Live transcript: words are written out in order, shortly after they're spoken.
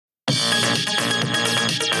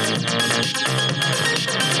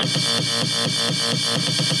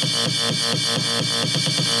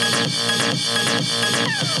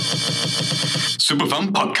Super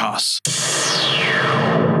Fun Podcast.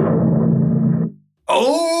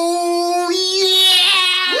 Oh,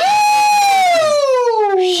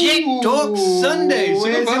 yeah! Shit Talk Sunday,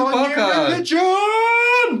 Super Fun Podcast.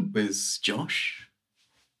 With Josh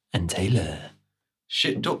and Taylor.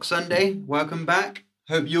 Shit Talk Sunday, welcome back.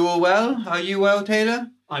 Hope you're all well. Are you well, Taylor?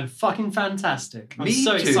 I'm fucking fantastic. I'm Me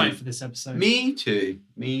so too. excited for this episode. Me too.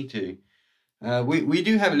 We do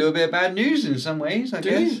have a little bit of bad news in some ways, I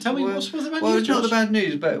guess. Tell me what's the bad news, Well, it's not Josh? the bad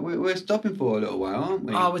news, but we're stopping for a little while, aren't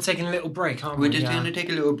we? Oh, we're taking a little break, aren't we? We're just going to take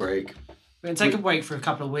a little break. We're going to take a break for a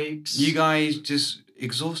couple of weeks. You guys just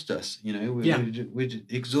exhaust us, you know? We're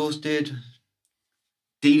exhausted,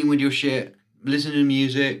 dealing with your shit, listening to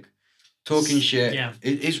music, talking shit. Yeah.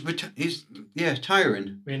 It's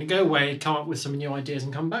tiring. We're going to go away, come up with some new ideas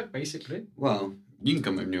and come back, basically. Well, you can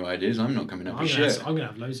come up with new ideas. I'm not coming up with shit. I'm going to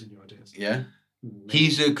have loads of new ideas. Yeah?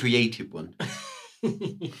 He's a creative one.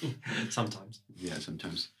 Sometimes. Yeah,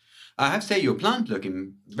 sometimes. I have to say, your plant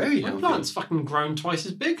looking very healthy. My plant's fucking grown twice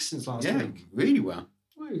as big since last week. Really well.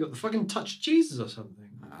 Well, you got the fucking touch of Jesus or something.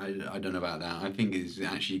 I don't know about that. I think it's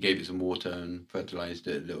actually gave it some water and fertilised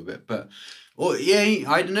it a little bit. But, I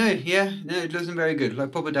don't know. Yeah, no, it doesn't very good.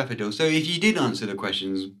 Like proper daffodil. So if you did answer the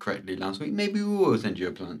questions correctly last week, maybe we will send you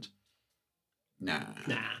a plant. Nah.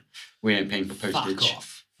 We ain't paying for postage. Fuck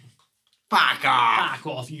off. Fuck off. Fuck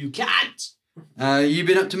off, you cat. You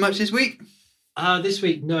been up to much this week? This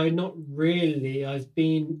week, no, not really. I've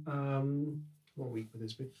been, what week was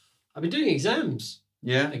this week? I've been doing exams.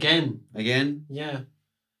 Yeah. Again? Yeah.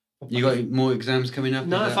 You got more exams coming up?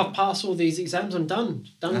 No, if I pass all these exams, I'm done.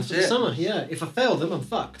 Done for the summer, yeah. If I fail them, I'm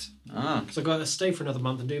fucked. Because I've got to stay for another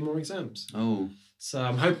month and do more exams. Oh. So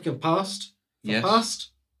I'm hoping I've passed. Yes. Passed.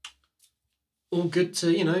 All good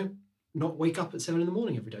to, not wake up at 7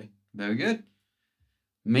 a.m. every day. Very good.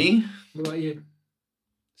 Me? What about you?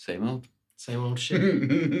 Same old. Same old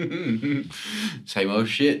shit. Same old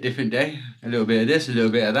shit, different day. A little bit of this, a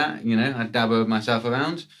little bit of that. I dabble myself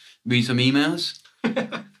around, read some emails,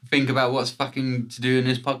 think about what's fucking to do in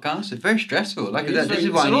this podcast. It's very stressful. This is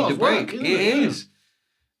why I need to break. It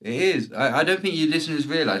is. I don't think you listeners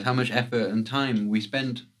realise how much effort and time we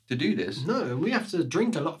spend to do this. No, we have to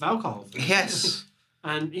drink a lot of alcohol. Yes.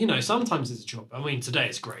 And, sometimes it's a job. I mean, today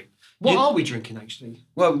it's great. What are we drinking, actually?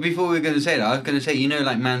 Well, before we were going to say that, I was going to say,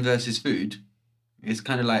 like man versus food. It's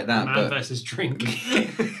kind of like that. Man versus drink.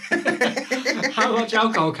 How much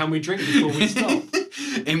alcohol can we drink before we stop?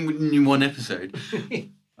 in one episode.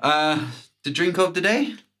 The drink of the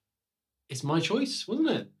day? It's my choice, wasn't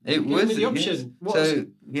it? It was the option. Yes.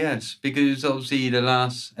 Yes, because obviously the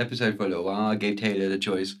last episode for a little while, I gave Taylor the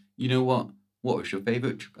choice. You know what? What was your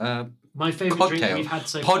favourite my favourite drink we've had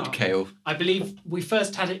so far. Podkale. I believe we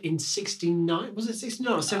first had it in 69. Was it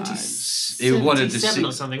 69 or 70? It was one of the 77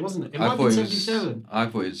 or something, wasn't it? It might have been 77. I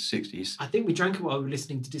thought it was 60s. I think we drank it while we were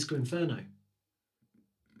listening to Disco Inferno.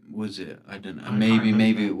 Was it? I don't know.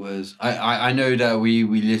 Maybe it was. I know that we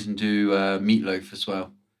listened to Meatloaf as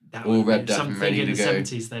well. That all revved up and ready to go. Something in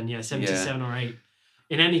the 70s then, yeah. 77 or 8.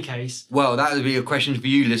 In any case... Well, that would be a question for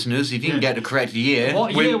you listeners. If you can get the correct year,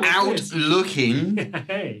 without looking,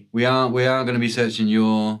 hey. we are going to be searching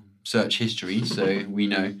your search history, so we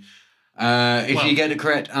know. If you get the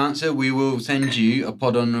correct answer, we will send you a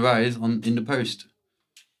pod on the rise in the post.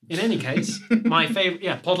 In any case, my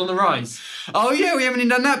favourite... pod on the rise. Oh, yeah, we haven't even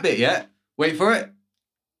done that bit yet. Wait for it.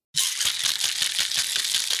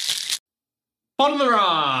 Pod on the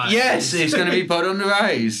rise! Yes, it's going to be pod on the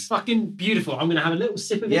rise. Fucking beautiful. I'm going to have a little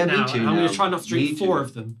sip of it now. Me too. I'm going to try not to drink 4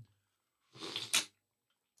 of them.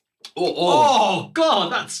 Oh,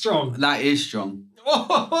 God, that's strong. That is strong.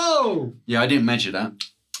 Oh! Yeah, I didn't measure that.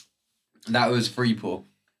 That was free pour.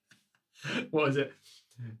 What is it?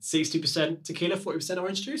 60% tequila, 40%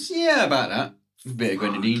 orange juice? Yeah, about that. A bit of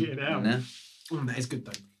grenadine in there. That is good,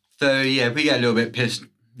 though. So, yeah, if we get a little bit pissed,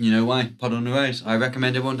 you know why? Pod on the rise. I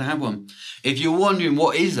recommend everyone to have one. If you're wondering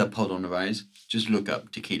what is a pod on the rise, just look up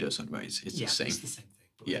Tequila Sunrise. It's the same. It's the same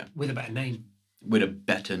thing. Yeah. With a better name. With a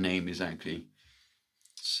better name, exactly.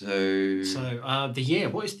 So the year.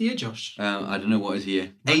 What is the year, Josh? I don't know what is the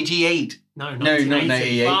year. 88. No, not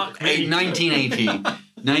 88. Fuck me. 1980.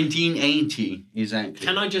 1980, exactly.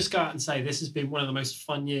 Can I just go out and say this has been one of the most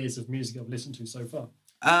fun years of music I've listened to so far?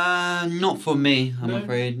 Not for me, I'm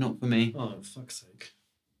afraid. Not for me. Oh, fuck's sake.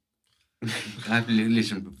 I've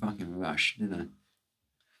listened to fucking Rush, didn't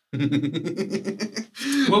I?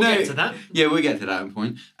 We'll get to that. Yeah, we'll get to that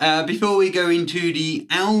point. Before we go into the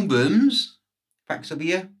albums, facts of the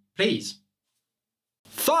year. Please.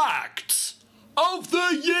 Facts of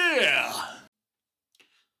the Year.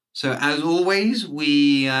 So as always,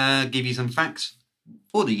 we give you some facts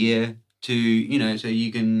for the year to, so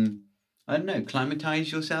you can, I don't know,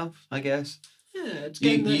 climatize yourself, I guess. Yeah, to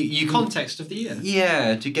get the context of the year.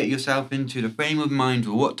 Yeah, to get yourself into the frame of mind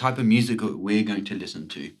for what type of music we're going to listen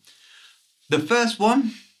to. The first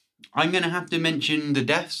one, I'm going to have to mention the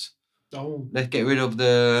deaths. Oh. Let's get rid of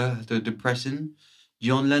the depressing.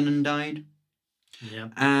 John Lennon died. Yeah.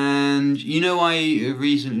 And I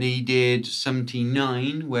recently did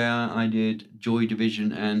 79, where I did Joy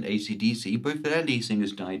Division and AC/DC. Both of their lead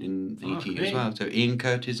singers died in 80 as well. So Ian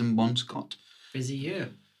Curtis and Bon Scott. Busy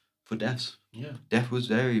year. For deaths. Yeah. Death was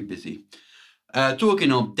very busy.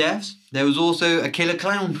 Talking of deaths, there was also a killer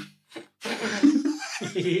clown.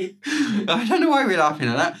 I don't know why we're laughing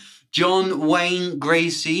at that. John Wayne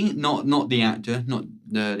Gacy, not the actor, not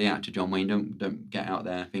the actor John Wayne. Don't get out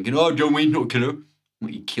there thinking, oh, John Wayne's not a killer. Well,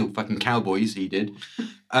 he killed fucking cowboys. He did.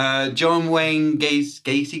 John Wayne Gacy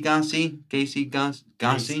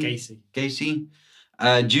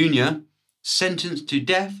Jr. sentenced to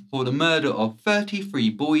death for the murder of 33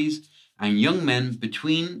 boys and young men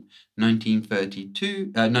between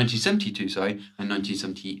 1972 and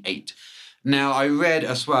 1978. Now, I read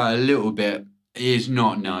as well a little bit. It's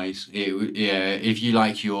not nice. If you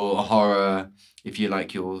like your horror, if you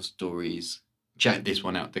like your stories, check this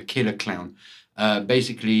one out. The Killer Clown.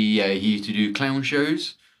 Basically, he used to do clown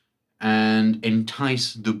shows and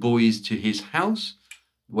entice the boys to his house,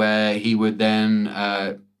 where he would then,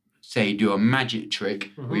 do a magic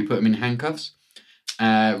trick where he put them in handcuffs,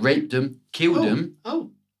 raped them, killed them,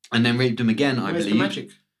 and then raped them again, I believe. Where's the magic?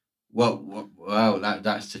 Well,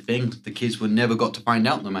 that's the thing. The kids would never got to find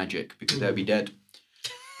out the magic because they'd be dead.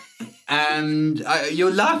 And you're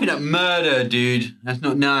laughing at murder, dude. That's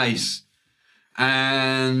not nice.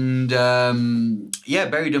 And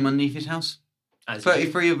buried them underneath his house.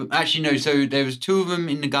 33 of them. Actually, no. So there was 2 of them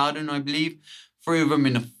in the garden, I believe. 3 of them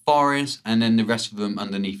in the forest, and then the rest of them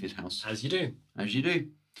underneath his house. As you do. As you do.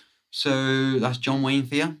 So that's John Wayne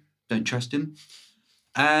for you. Don't trust him.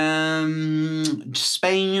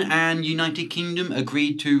 Spain and United Kingdom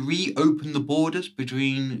agreed to reopen the borders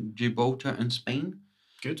between Gibraltar and Spain.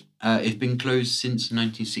 Good. It's been closed since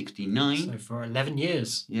 1969. So for 11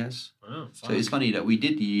 years. Yes. Wow. So it's funny that we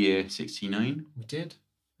did the year 69. We did.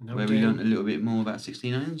 Where we learned a little bit more about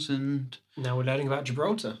 69s and... Now we're learning about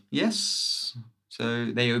Gibraltar. Yes.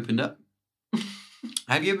 So they opened up.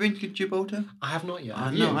 Have you ever been to Gibraltar? I have not yet.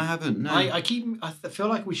 No, I haven't. No. I feel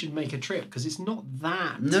like we should make a trip because it's not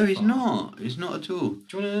that. No, it's far. not. It's not at all. Do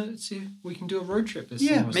you want to see if we can do a road trip this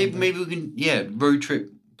summer? Yeah, maybe we can. Yeah, road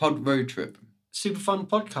trip. Road trip. Super fun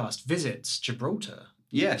podcast visits Gibraltar.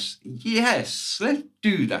 Yes. Let's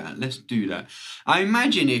do that. I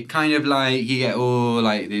imagine it kind of like you get all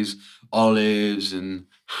like these olives and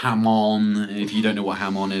hamon. If you don't know what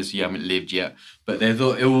hamon is, you haven't lived yet. But there's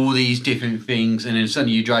all these different things, and then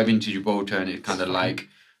suddenly you drive into Gibraltar, and it's kind of like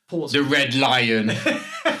the Red Lion,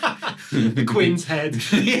 the Queen's Head.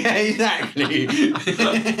 Yeah, exactly.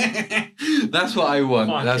 That's what I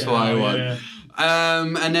want. That's what I want. Yeah.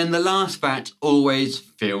 And then the last fact, always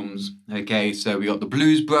films. Okay, so we got the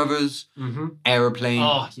Blues Brothers,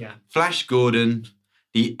 Aeroplane, Flash Gordon,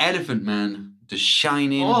 The Elephant Man, The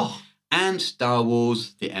Shining, and Star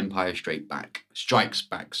Wars: The Empire Strikes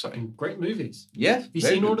Back. Sorry. Great movies. Yes. Have you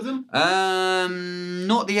seen all of them?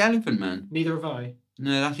 Not The Elephant Man. Neither have I.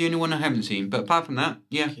 No, that's the only one I haven't seen. But apart from that,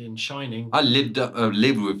 yeah. In Shining. I lived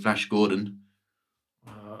with Flash Gordon.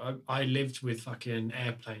 I lived with fucking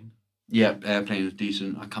Airplane. Yeah, Airplane was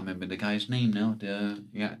decent. I can't remember the guy's name now. The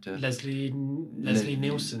actor. Leslie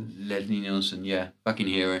Nielsen. Leslie Nielsen, yeah. Fucking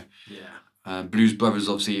hero. Yeah. Blues Brothers,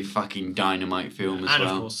 obviously, a fucking dynamite film as well. And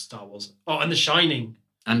of course, Star Wars. Oh, and The Shining.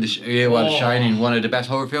 And The Shining, one of the best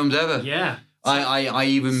horror films ever. Yeah. I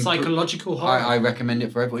even... Psychological horror. I recommend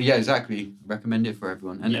it for everyone. Yeah, exactly. Recommend it for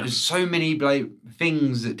everyone. And there's so many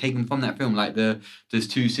things that taken from that film. Like there's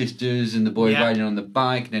 2 sisters and the boy riding on the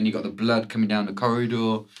bike. And then you got the blood coming down the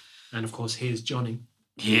corridor. And of course, Here's Johnny.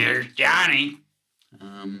 Here's Johnny.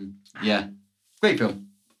 Yeah. Great film.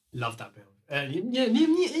 Love that film.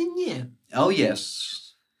 Yeah. Oh,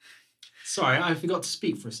 yes. Sorry, I forgot to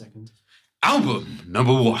speak for a second. Album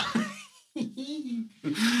number 1.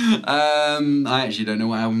 I actually don't know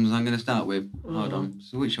what albums I'm going to start with. Hold on.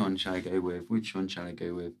 So which one shall I go with?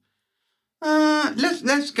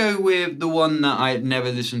 Let's go with the one that I had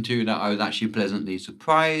never listened to that I was actually pleasantly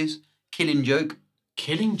surprised. Killing Joke.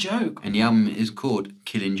 Killing Joke. And the album is called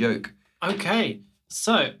Killing Joke. Okay.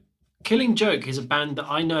 So, Killing Joke is a band that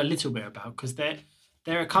I know a little bit about because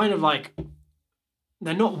they're kind of like...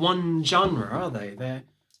 They're not one genre, are they?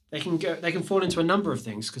 They can fall into a number of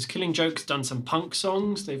things because Killing Joke's done some punk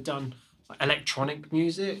songs. They've done electronic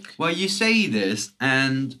music. Well, you say this,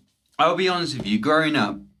 and I'll be honest with you. Growing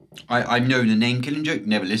up, I know the name Killing Joke,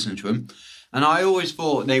 never listened to them, and I always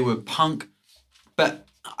thought they were punk. But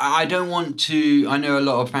I don't want to. I know a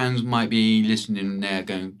lot of fans might be listening there,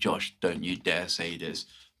 going, "Josh, don't you dare say this."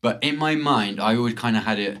 But in my mind, I always kind of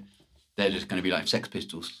had it. They're just going to be like Sex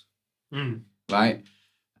Pistols, right?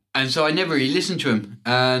 And so I never really listened to them.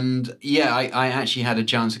 And yeah, I actually had a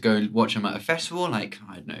chance to go watch them at a festival, like,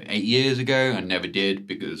 I don't know, 8 years ago. I never did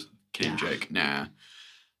because Killing Joke, nah.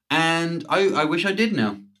 And I wish I did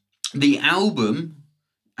now. The album,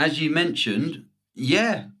 as you mentioned,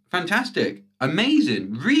 yeah, fantastic.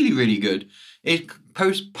 Amazing. Really, really good. It's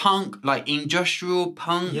post-punk, like industrial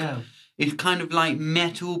punk. Yeah. It's kind of like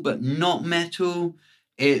metal, but not metal.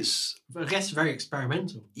 It's... I guess very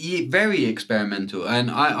experimental. Yeah, very experimental.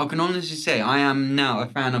 And I can honestly say I am now a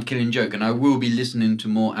fan of Killing Joke, and I will be listening to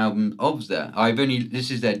more albums of that.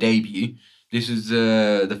 This is their debut. This is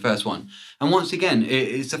the first one. And once again,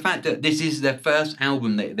 it's the fact that this is their first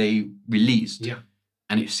album that they released. Yeah.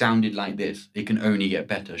 And it sounded like this. It can only get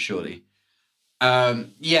better, surely. I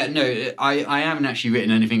haven't actually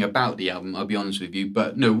written anything about the album, I'll be honest with you.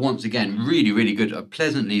 But no, once again, really, really good. I'm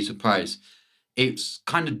pleasantly surprised. It's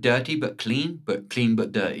kind of dirty but clean but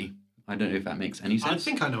dirty. I don't know if that makes any sense. I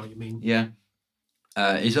think I know what you mean. Yeah.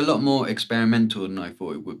 It's a lot more experimental than I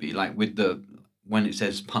thought it would be. Like when it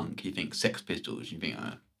says punk, you think Sex Pistols, you think,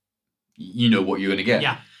 you know what you're going to get.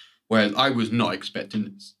 Yeah. Whereas I was not expecting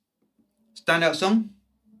this. Standout song?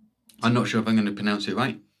 I'm not sure if I'm going to pronounce it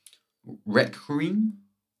right. Requiem?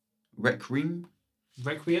 There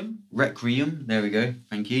we go.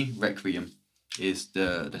 Thank you. Requiem is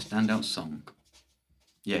the standout song.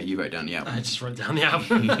 Yeah, you wrote down the album. I just wrote down the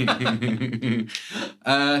album.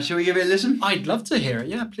 Shall we give it a listen? I'd love to hear it.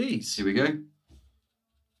 Yeah, please. Here we go.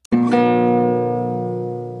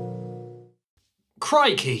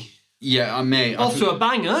 Crikey. Yeah, mate. Off to a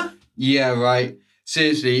banger. Yeah, right.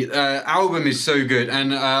 Seriously, album is so good.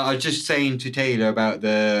 And I was just saying to Taylor about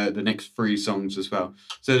the next 3 songs as well.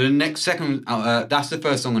 So the second, that's the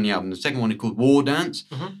first song on the album. The second one is called War Dance.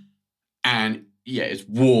 Mm-hmm. And yeah, it's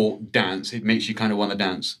war dance. It makes you kind of want to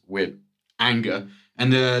dance with anger.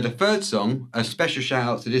 And the third song, a special shout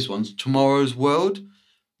out to this one's Tomorrow's World.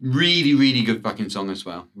 Really, really good fucking song as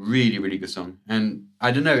well. Really, really good song. And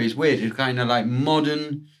I don't know, it's weird. It's kind of like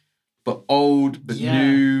modern, but old, but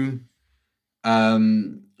new. I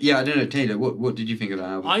don't know, Taylor, what did you think of that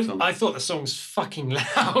album? I thought the song's fucking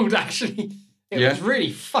loud, actually. It was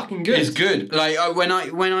really fucking good. It's good. Like when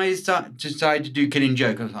I decided to do Killing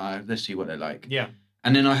Joke, I was like, let's see what they're like. Yeah.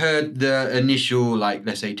 And then I heard the initial, like,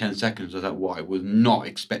 let's say 10 seconds. I was like, well, I was not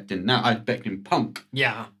expecting that. I was expecting punk.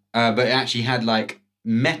 Yeah. But it actually had, like,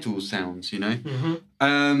 metal sounds, you know?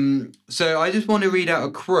 Mm-hmm. So I just want to read out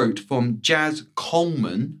a quote from Jazz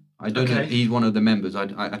Coleman. I don't know if he's one of the members.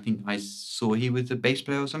 I think I saw he was a bass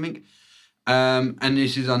player or something. And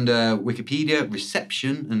this is under Wikipedia,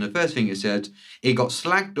 Reception. And the first thing it said, it got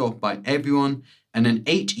slagged off by everyone. And then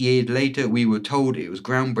 8 years later, we were told it was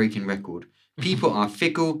groundbreaking record. People are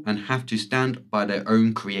fickle and have to stand by their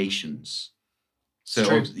own creations.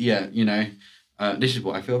 So, yeah, you know, this is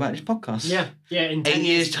what I feel about this podcast. Yeah, yeah. In 8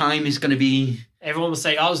 years' time is going to be... Everyone will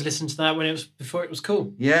say, I was listening to that before it was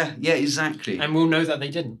cool. Yeah, exactly. And we'll know that they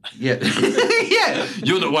didn't. Yeah. Yeah,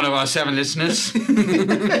 you're not one of our 7 listeners.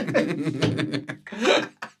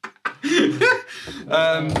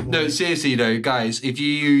 No, seriously though, guys, if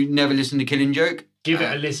you never listen to Killing Joke, give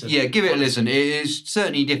it a listen. Yeah, give it a listen. It is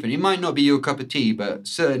certainly different. It might not be your cup of tea, but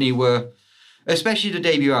certainly especially the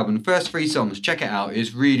debut album, the first 3 songs, check it out.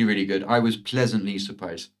 It's really, really good. I was pleasantly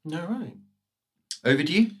surprised. No, right. Over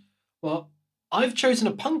to you. Well, I've chosen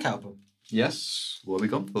a punk album. Yes. What have we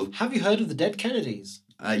gone for? Have you heard of the Dead Kennedys?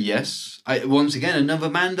 Yes. Once again, another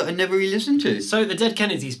band that I never really listened to. So the Dead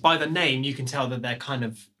Kennedys, by the name, you can tell that they're kind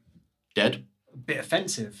of... Dead? A bit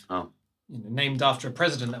offensive. Oh. You know, named after a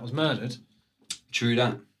president that was murdered. True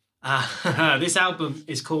that. This album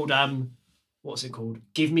is called, what's it called?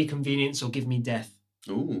 Give Me Convenience or Give Me Death.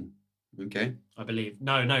 Ooh, okay. I believe.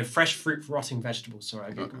 No, Fresh Fruit for Rotting Vegetables.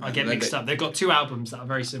 Sorry, I get mixed up. They've got 2 albums that are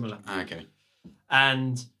very similar. Okay.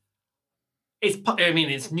 And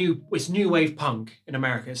it's new wave punk in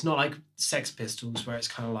America. It's not like Sex Pistols where it's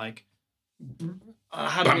kind of like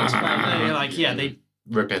how do we explain? They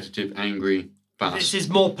repetitive, angry, fast. This is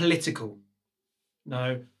more political.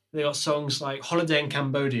 No, they got songs like Holiday in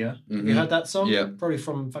Cambodia. Mm-hmm. Have you heard that song? Yeah. Probably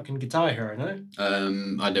from fucking Guitar Hero, no?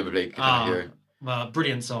 I never played Guitar Hero.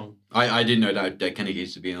 Brilliant song. I didn't know that Dead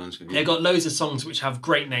Kennedys, to be honest with you. They've got loads of songs which have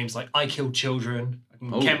great names like I Kill Children,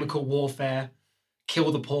 Chemical Warfare,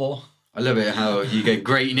 Kill the Poor. I love it how you get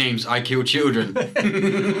great names. I Kill Children.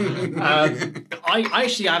 I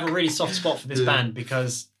actually have a really soft spot for this band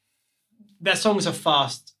because their songs are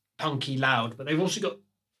fast, punky, loud, but they've also got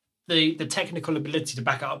the technical ability to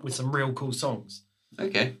back it up with some real cool songs.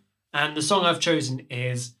 Okay. And the song I've chosen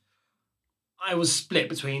is, I was split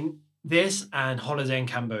between this and Holiday in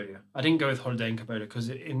Cambodia. I didn't go with Holiday in Cambodia because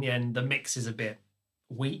in the end the mix is a bit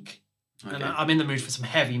weak. Okay. And I'm in the mood for some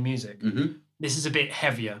heavy music. Mm-hmm. This is a bit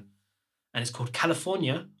heavier. And it's called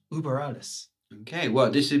California Uber Alles. Okay, well,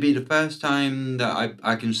 this would be the first time that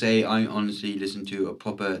I can say I honestly listened to a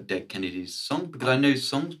proper Dead Kennedys song, because I know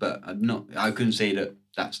songs, but I couldn't say that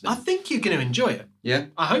that's them. I think you're going to enjoy it. Yeah?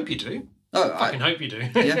 I hope you do. Oh, I hope you do.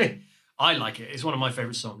 Yeah. I like it. It's one of my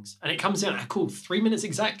favourite songs. And it comes in at a cool 3 minutes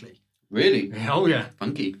exactly. Really? Oh, yeah.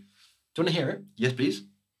 Funky. Do you want to hear it? Yes, please.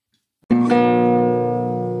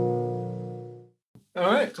 All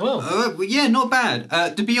right, well. Yeah, not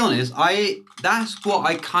bad. To be honest, that's what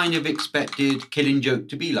I kind of expected Killing Joke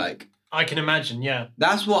to be like. I can imagine, yeah.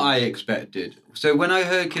 That's what I expected. So when I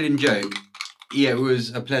heard Killing Joke, yeah, it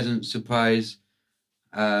was a pleasant surprise.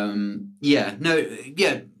 Yep. Yep. No,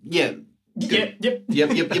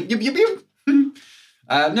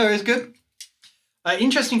 it's good.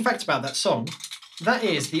 Interesting fact about that song, that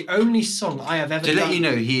is the only song I have ever To done. let you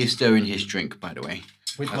know, he is stirring his drink, by the way.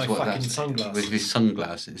 With That's my what fucking that's- sunglasses. With his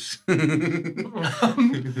sunglasses.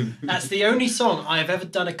 That's the only song I have ever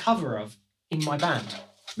done a cover of in my band.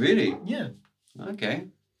 Really? Yeah. Okay.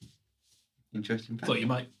 Interesting fact. Thought you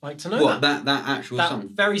might like to know What, that. that actual That song?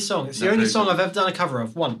 very song. It's the That only very song song. I've ever done a cover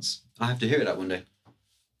of once. I have to hear that one day.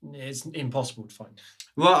 It's impossible to find.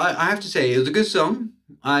 Well, I have to say, it was a good song.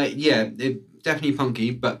 It definitely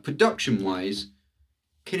punky, but production-wise,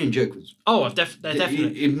 Killing Joke was... Oh, they're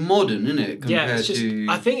definitely. It's modern, isn't it? Yeah, it's just. to...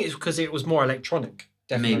 I think it's because it was more electronic.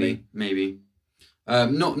 Definitely. Maybe.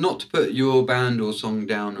 Not to put your band or song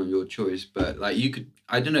down on your choice, but like you could...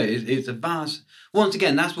 I don't know, it's a vast... Once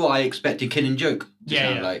again, that's what I expected Killing Joke to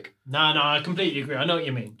sound like. No, I completely agree. I know what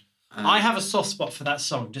you mean. I have a soft spot for that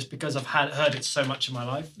song just because I've heard it so much in my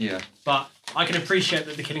life. Yeah. But I can appreciate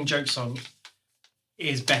that the Killing Joke song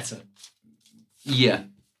is better. Yeah.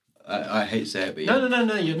 I hate to say it, but yeah.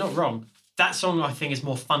 No, you're not wrong. That song I think is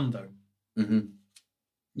more fun though. Mm-hmm.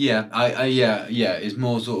 Yeah, it's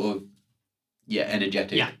more sort of,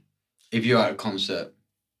 energetic. Yeah. If you're at a concert.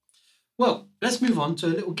 Well, let's move on to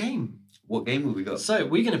a little game. What game have we got? So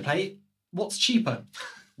we're going to play What's Cheaper?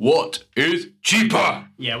 What is cheaper?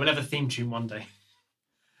 Yeah, we'll have a theme tune one day.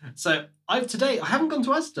 So I haven't gone to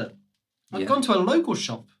Asda. I've gone to a local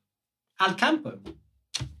shop, Alcampo.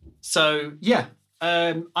 So yeah,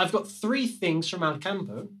 I've got 3 things from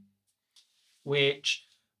Alcampo, which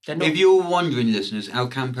they're not. If you're wondering, listeners,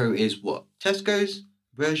 Alcampo is what? Tesco's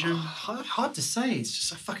version? Hard to say. It's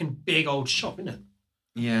just a fucking big old shop, isn't it?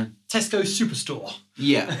 Yeah. Tesco Superstore.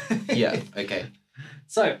 Yeah. Okay.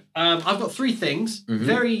 So I've got 3 things, Mhm.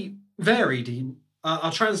 very varied.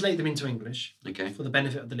 I'll translate them into English Okay. for the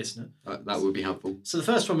benefit of the listener. That would be helpful. So the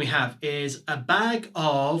first one we have is a bag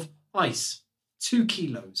of ice, 2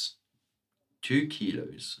 kilos. 2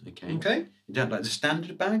 kilos. Okay. Okay. Is that like the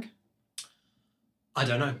standard bag? I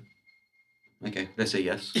don't know. Okay, let's say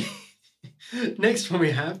yes. Next one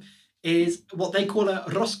we have is what they call a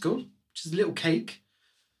rosco, which is a little cake,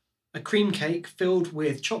 a cream cake filled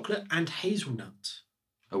with chocolate and hazelnut.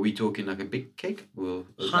 Are we talking like a big cake or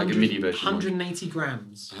like a mini version? 180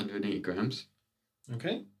 grams. 180 grams.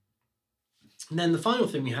 Okay. And then the final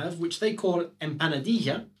thing we have, which they call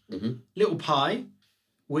empanadilla, Mm-hmm. little pie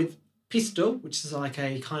with pisto, which is like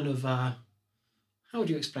a kind of, how would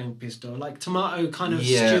you explain pisto? Like tomato kind of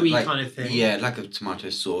stewy kind of thing. Yeah, like a tomato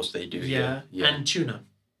sauce they do. Yeah. And tuna.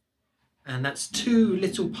 And that's 2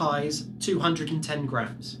 little pies, 210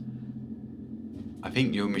 grams. I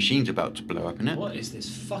think your machine's about to blow up, isn't it? What is this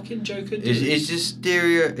fucking joker doing? Is this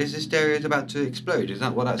stereo about to explode? Is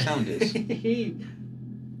that what that sound is? He's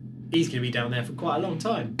going to be down there for quite a long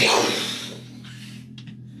time.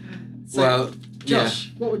 So, Well,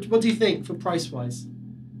 Josh, what do you think for price-wise?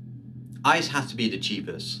 ice has to be the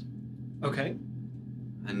cheapest. Okay.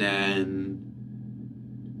 And then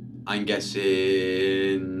I'm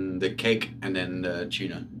guessing the cake and then the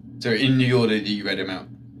tuna. So in the order that you read them out.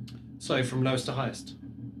 So from lowest to highest.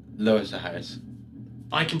 Lowest to highest.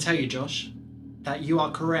 I can tell you, Josh, that you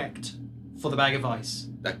are correct for the bag of ice.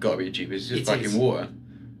 That got to be the cheapest. It's just It fucking is. water.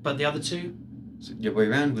 But the other 2, So the other way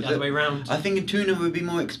around, was the other it? way round. I think a tuna would be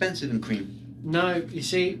more expensive than cream. No, you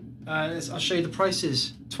see, I'll show you the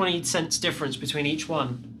prices. 20 cents difference between each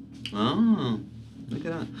one. Oh, look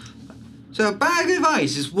at that. So a bag of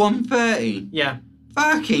ice is $1.30. Yeah.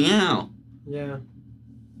 Fucking hell. Yeah.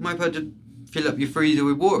 Might have to fill up your freezer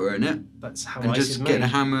with water in it. That's how And ice just is get made. a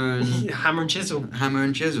hammer and Hammer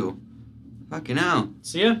and chisel. Fucking hell.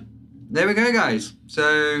 So yeah. There we go, guys.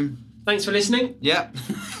 So, Thanks for listening. yeah.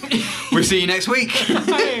 We'll see you next week.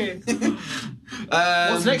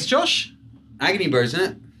 What's next, Josh? Agony Bros,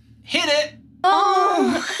 isn't it? Hit it!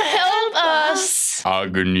 Oh, help us!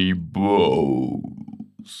 Agony Bros.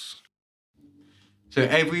 So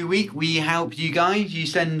every week we help you guys. You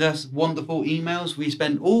send us wonderful emails. We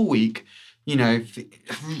spend all week, you know,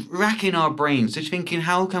 racking our brains, just thinking,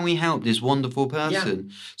 how can we help this wonderful person?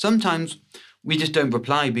 Yeah. Sometimes we just don't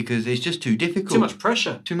reply because it's just too difficult. Too much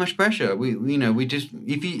pressure. Too much pressure. We just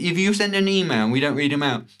if you send an email and we don't read them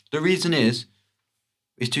out, the reason is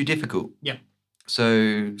it's too difficult. Yeah.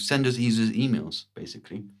 So send us easy emails,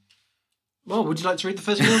 basically. Well, would you like to read the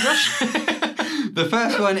first one, Josh? The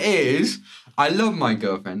first one is, I love my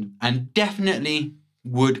girlfriend and definitely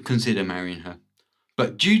would consider marrying her.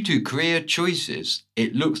 But due to career choices,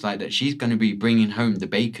 it looks like that she's going to be bringing home the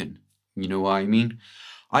bacon. You know what I mean?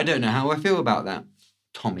 I don't know how I feel about that.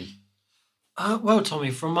 Tommy. Well,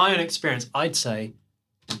 Tommy, from my own experience, I'd say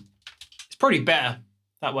it's probably better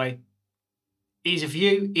that way. Easier for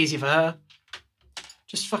you, easier for her.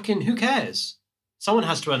 Just fucking, who cares? Someone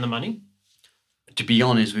has to earn the money. To be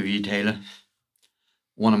honest with you, Taylor,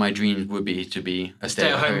 one of my dreams would be to be a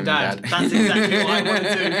stay-at-home dad. That's exactly what I want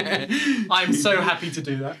to do. I'm so happy to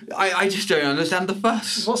do that. I just don't understand the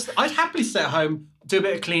fuss. I'd happily stay at home, do a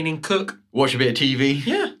bit of cleaning, cook. Watch a bit of TV.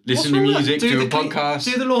 Yeah. Listen to music, do a podcast.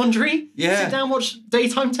 Do the laundry. Yeah. Sit down, watch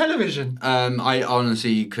daytime television. I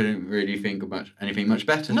honestly couldn't really think of anything much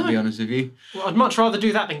better, to be honest with you. Well, I'd much rather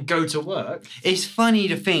do that than go to work. It's funny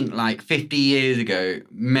to think, like, 50 years ago,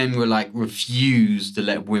 men were, like, refused to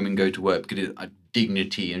let women go to work because of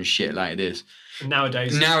dignity and shit like this. And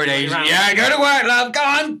nowadays, yeah, go to work, love. Go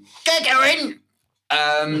on, get going.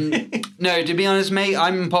 No, to be honest, mate,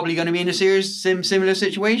 I'm probably going to be in a similar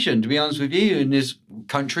situation, to be honest with you, in this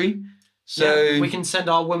country. So yeah, we can send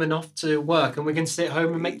our women off to work and we can sit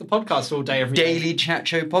home and make the podcast all day, every day. Daily chat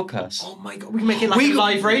show podcast. Oh my God, we can make it like a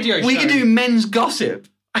live radio show. We can do men's gossip.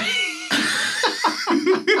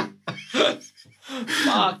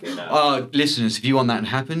 Fucking hell. Listeners, if you want that to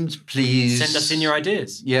happen, please send us in your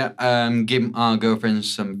ideas. Yeah, give our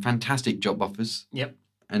girlfriends some fantastic job offers. Yep.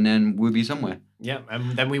 And then we'll be somewhere. Yeah,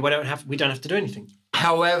 and then we don't have to do anything.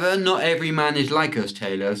 However, not every man is like us,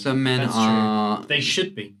 Taylor. Some men That's are. True. They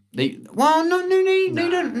should be. They don't.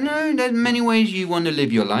 No, there's many ways you want to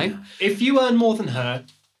live your life. If you earn more than her,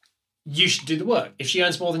 you should do the work. If she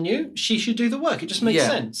earns more than you, she should do the work. It just makes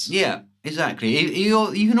sense. Yeah, exactly.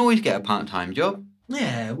 You can always get a part-time job.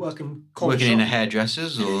 Yeah, working in a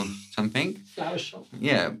hairdresser's or something. Flower shop.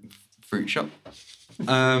 Yeah, fruit shop.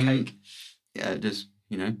 Cake. Yeah, just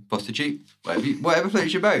prostitute. Whatever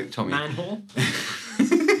floats your boat, Tommy. Man whore.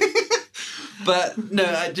 But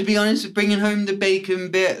no, to be honest, bringing home the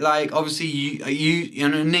bacon bit, like obviously you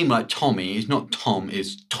know, a name like Tommy is not Tom,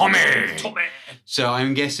 it's Tommy. Tommy. So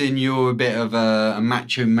I'm guessing you're a bit of a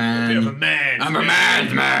macho man. A bit of a man. I'm a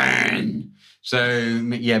man. So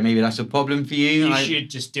yeah, maybe that's a problem for you. You should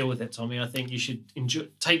just deal with it, Tommy. I think you should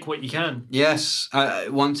take what you can. Yes.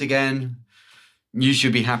 Once again, you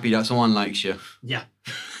should be happy that someone likes you. Yeah.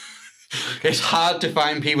 It's hard to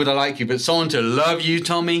find people that like you, but someone to love you,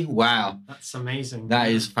 Tommy, wow. That's amazing. That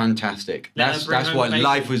is fantastic. That's what bacon.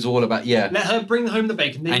 Life was all about, yeah. Let her bring home the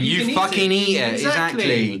bacon. Then and you fucking eat it,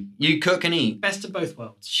 exactly. You cook and eat. Best of both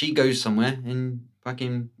worlds. She goes somewhere and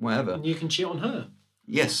fucking whatever. And you can cheat on her.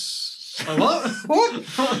 Yes. What?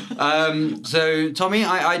 What? So, Tommy,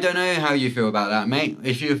 I don't know how you feel about that, mate.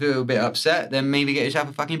 If you feel a bit upset, then maybe get yourself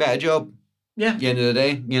a fucking better job. Yeah. At the end of the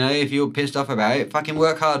day, if you're pissed off about it, fucking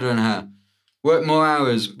work harder than her. Work more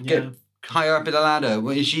hours. Get higher up in the ladder.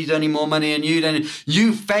 If she's earning more money than you, then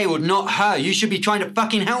you failed, not her. You should be trying to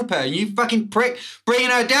fucking help her. You fucking prick, bringing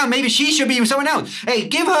her down. Maybe she should be with someone else. Hey,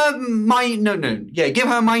 give her my... give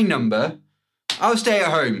her my number. I'll stay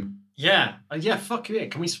at home. Yeah. Fuck yeah.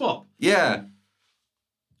 Can we swap? Yeah.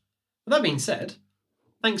 With that being said,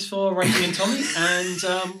 thanks for writing in, Tommy,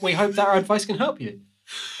 and we hope that our advice can help you.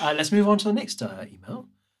 Let's move on to the next email.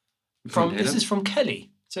 This is from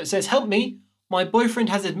Kelly. So it says, help me. My boyfriend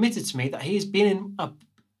has admitted to me that he has been in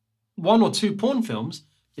 1 or 2 porn films,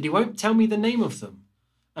 but he won't tell me the name of them.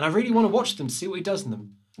 And I really want to watch them to see what he does in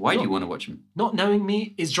them. Why do you want to watch them? Not knowing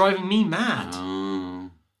me is driving me mad. Oh.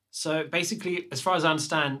 So basically, as far as I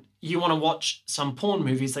understand, you want to watch some porn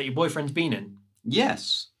movies that your boyfriend's been in.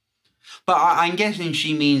 Yes. But I'm guessing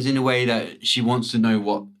she means in a way that she wants to know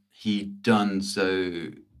what he'd done so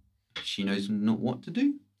she knows not what to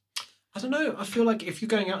do. I don't know. I feel like if you're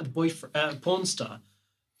going out with a boyfriend, porn star,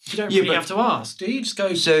 you don't really have to ask, do you? Just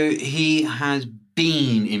go... So he has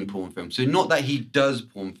been in porn films. So not that he does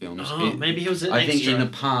porn films. Oh, maybe he was an I extra. think in the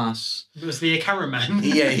past... It was the cameraman.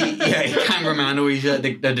 Cameraman, or he's the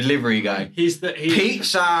delivery guy. He's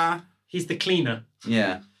Pizza! He's the cleaner.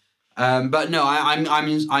 Yeah. But no,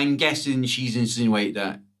 I'm guessing she's insinuating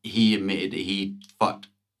that he admitted that he fucked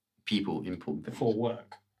people in porn films.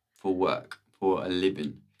 For work. For a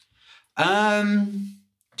living.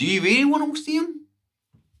 Do you really want to see him?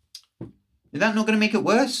 Is that not going to make it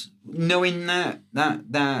worse? Knowing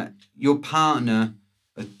that your partner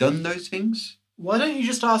has done those things? Why don't you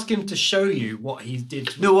just ask him to show you what he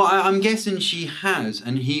did? No, well, I'm guessing she has,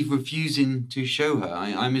 and he's refusing to show her.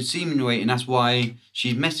 I'm assuming, and that's why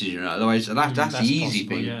she's messaging her. Otherwise, that's the easy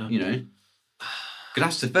possible, thing, yeah. you know? Because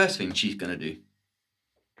that's the first thing she's going to do.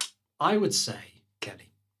 I would say, Kelly,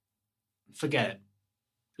 forget it.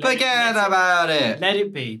 Forget about it. Let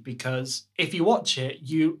it be, because if you watch it,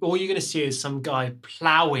 all you're going to see is some guy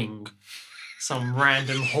ploughing some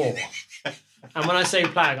random whore. And when I say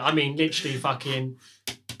ploughing, I mean literally fucking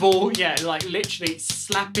literally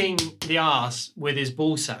slapping the ass with his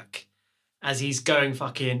ball sack as he's going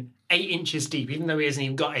fucking 8 inches deep, even though he hasn't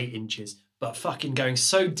even got 8 inches, but fucking going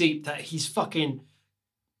so deep that he's fucking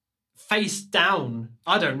face down.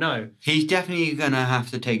 I don't know. He's definitely going to have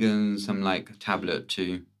to take some tablet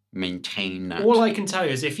to maintain that. All I can tell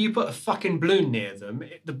you is if you put a fucking balloon near them,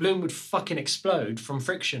 the balloon would fucking explode from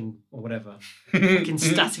friction or whatever. Fucking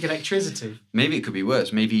static electricity. Maybe it could be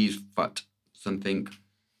worse. Maybe he's fucked something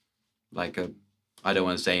like I don't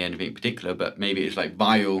want to say anything particular, but maybe it's like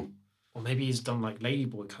vile. Or maybe he's done like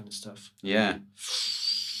ladyboy kind of stuff. Yeah.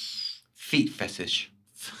 Feet fetish.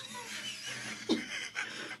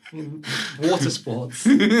 Water sports.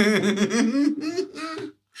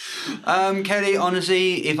 Kelly,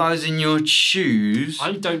 honestly, if I was in your shoes...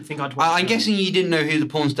 I don't think I'd watch I'm guessing you didn't know who the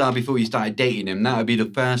porn star before you started dating him. That would be the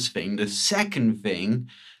first thing. The second thing,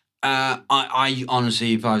 I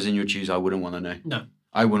honestly, if I was in your shoes, I wouldn't want to know. No.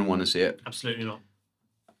 I wouldn't want to see it. Absolutely not.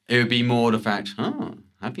 It would be more the fact,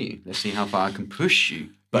 have you? Let's see how far I can push you.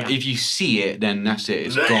 But if you see it, then that's it.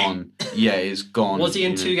 It's gone. Yeah, it's gone. Was he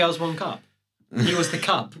in Two Girls, One Cup? He was the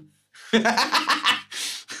cup.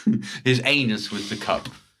 His anus was the cup.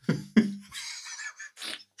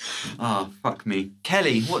 Fuck me.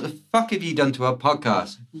 Kelly, what the fuck have you done to our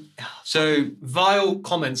podcast? So, vile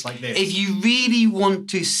comments like this. If you really want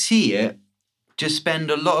to see it, just spend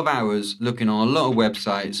a lot of hours looking on a lot of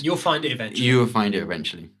websites. You'll find it eventually. You will find it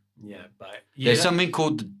eventually. Yeah, but... There's something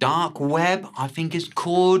called the dark web, I think it's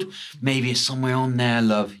called. Maybe it's somewhere on there,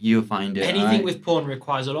 love. You'll find it. Anything with porn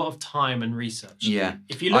requires a lot of time and research. Yeah.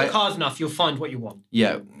 If you look hard enough, you'll find what you want.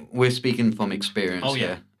 Yeah, we're speaking from experience. Oh, yeah.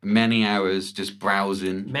 Here. Many hours just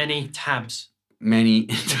browsing. Many tabs. Many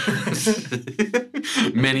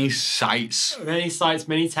many sites. Many sites,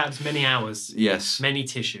 many tabs, many hours. Yes. Many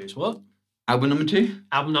tissues. What? Album number 2?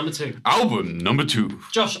 Album number 2. Album number 2.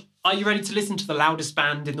 Josh, are you ready to listen to the loudest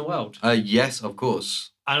band in the world? Yes, of course.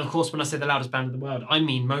 And of course, when I say the loudest band in the world, I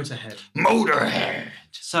mean Motorhead. Motorhead!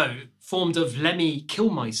 So, formed of Lemmy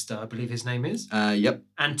Kilmister, I believe his name is. Yep.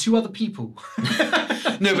 And 2 other people.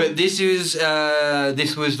 No, but this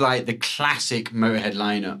was like the classic Motorhead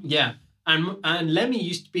lineup. Yeah. And Lemmy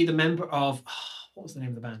used to be the member of... what was the name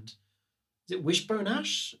of the band? Is it Wishbone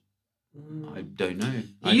Ash? I don't know.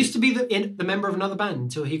 He used to be the member of another band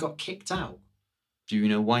until he got kicked out. Do you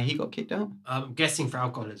know why he got kicked out? I'm guessing for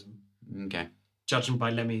alcoholism. Okay. Judging by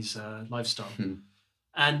Lemmy's lifestyle.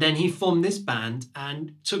 And then he formed this band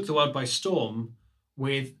and took the world by storm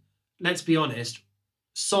with, let's be honest,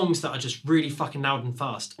 songs that are just really fucking loud and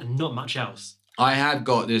fast and not much else. I have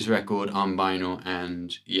got this record on vinyl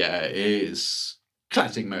and yeah, it is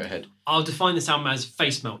classic Motorhead. I'll define this album as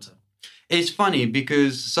face melter. It's funny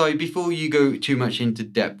because, sorry, before you go too much into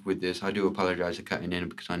depth with this, I do apologise for cutting in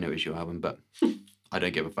because I know it's your album, but I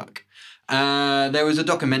don't give a fuck. There was a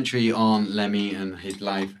documentary on Lemmy and his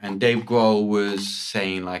life, and Dave Grohl was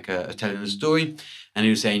saying, telling a story, and he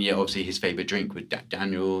was saying, yeah, obviously his favourite drink was Jack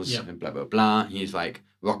Daniels, and blah, blah, blah. He's like,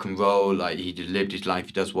 rock and roll, like, he just lived his life,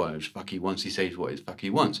 he does what the fuck he wants, he says what the fuck he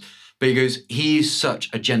wants. But he goes, he's such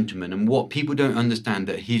a gentleman, and what people don't understand,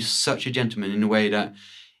 that he's such a gentleman in a way that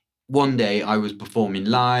one day I was performing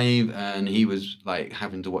live and he was like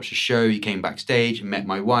having to watch a show. He came backstage and met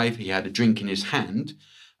my wife. He had a drink in his hand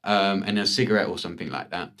and a cigarette or something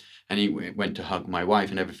like that. And he went to hug my wife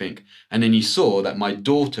and everything. And then he saw that my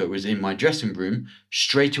daughter was in my dressing room.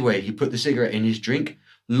 Straight away, he put the cigarette in his drink,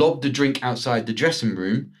 lobbed the drink outside the dressing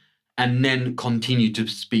room, and then continued to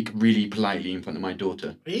speak really politely in front of my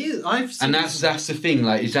daughter. I've seen And that's the thing,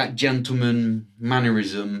 like, is that gentleman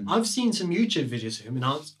mannerism. I've seen some YouTube videos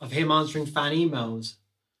of him answering fan emails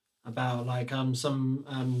about like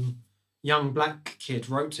some young black kid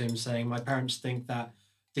wrote to him saying, my parents think that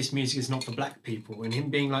this music is not for black people, and him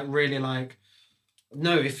being like really like,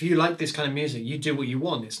 no, if you like this kind of music, you do what you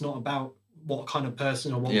want. It's not about what kind of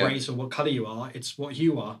person or what race or what colour you are. It's what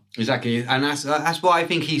you are. Exactly. And that's why I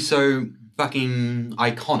think he's so fucking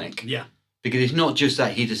iconic. Yeah. Because it's not just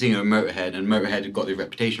that he's a singer of Motorhead and Motorhead have got the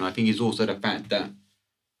reputation. I think it's also the fact that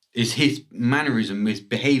it's his mannerism, his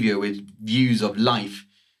behaviour, his views of life.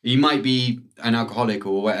 He might be an alcoholic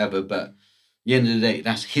or whatever, but at the end of the day,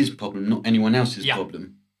 that's his problem, not anyone else's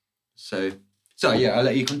problem. So yeah, I'll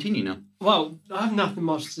let you continue now. Well, I have nothing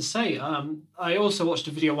much to say. I also watched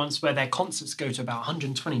a video once where their concerts go to about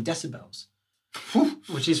 120 decibels,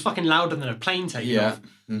 which is fucking louder than a plane taking off.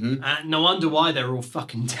 Mm-hmm. No wonder why they're all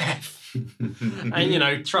fucking deaf. And, you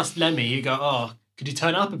know, trust Lemmy, you go, oh, could you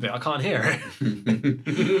turn it up a bit? I can't hear it.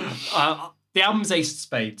 The album's Ace of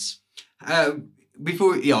Spades. Of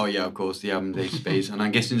course, the album's Ace of Spades. And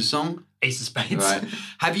I'm guessing the song? Ace of Spades. Right.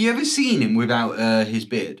 Have you ever seen him without his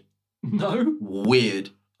beard? No. Weird.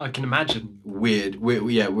 I can imagine. Weird.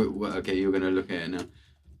 Okay, you're going to look at it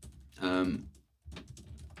now.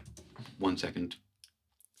 1 second.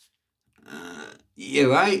 Yeah,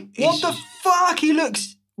 right? What the fuck? He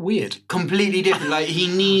looks weird. Completely different. Like, he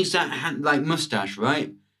needs that, mustache,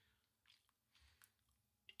 right?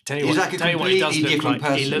 Tell you He's what, like a tell you what he does completely look like.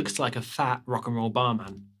 different He person. looks like a fat rock and roll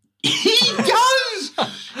barman. He does!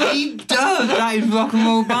 He does! That is rock and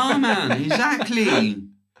roll barman. Exactly.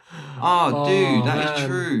 Oh, dude, that is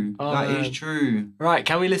true. That is true. Right,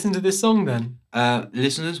 can we listen to this song then?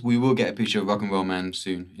 Listeners, we will get a picture of Rock and Roll Man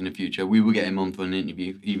soon in the future. We will get him on for an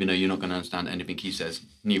interview, even though you're not going to understand anything he says.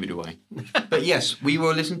 Neither do I. But yes, we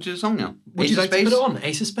will listen to the song now. Would you like to put it on?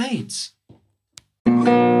 Ace of Spades.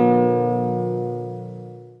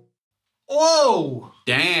 Whoa!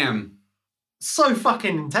 Damn. So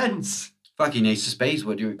fucking intense. Fucking Ace of Spades,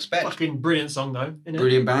 what do you expect? Fucking brilliant song though, isn't it?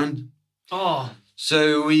 Brilliant band. Oh.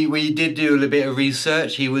 So we did do a little bit of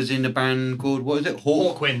research. He was in a band called, what was it?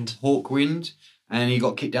 Hawkwind. Hawkwind. And he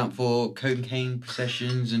got kicked out for cocaine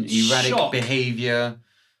possessions and erratic behaviour.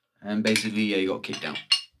 And basically, yeah, he got kicked out.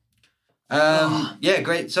 Yeah,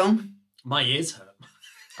 great song. My ears hurt.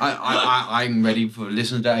 I'm ready for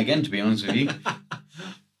listen to that again, to be honest with you.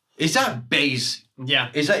 Is that bass?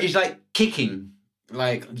 Yeah. It's like kicking.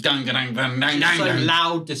 Like dang dang dang dang dang. So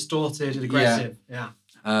loud, distorted, and aggressive. Yeah.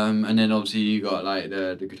 And then obviously you got like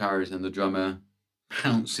the guitarist and the drummer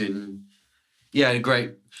pouncing. Yeah,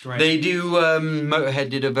 great. They do. Motorhead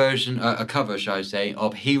did a version, a cover, shall I say,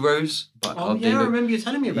 of Heroes. But I remember you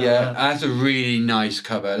telling me about that. Yeah, that's a really nice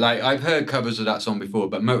cover. Like I've heard covers of that song before,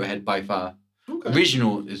 but Motorhead by far. Okay.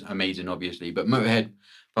 Original is amazing, obviously, but Motorhead, as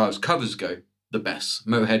far as covers go, the best.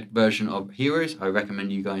 Motorhead version of Heroes. I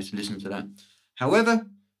recommend you guys listen to that. However,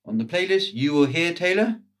 on the playlist, you will hear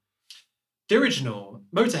Taylor. The original,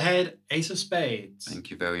 Motorhead, Ace of Spades. Thank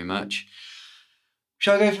you very much.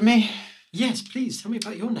 Shall I go for me? Yes, please. Tell me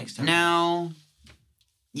about your next album. Now,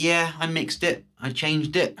 yeah, I mixed it. I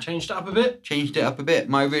changed it. Changed it up a bit? Changed it up a bit.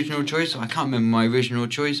 My original choice, I can't remember my original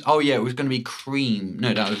choice. Oh, yeah, it was going to be Cream.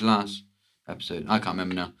 No, that was last episode. I can't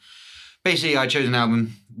remember now. Basically, I chose an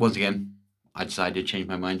album. Once again, I decided to change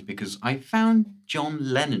my mind because I found John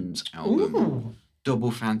Lennon's album, Ooh.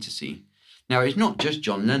 Double Fantasy. Now, it's not just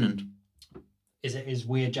John Lennon. Is it his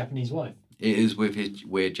weird Japanese wife? It is with his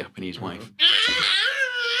weird Japanese wife.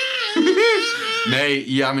 Mate,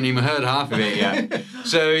 you haven't even heard half of it yet.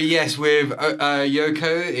 So yes, with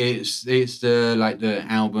Yoko, it's the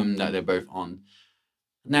album that they're both on.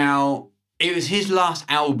 Now, it was his last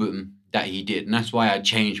album that he did, and that's why I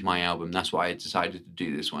changed my album. That's why I decided to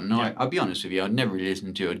do this one. No, Yeah. I'll be honest with you, I'd never really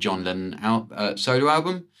listened to a John Lennon solo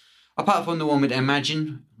album, apart from the one with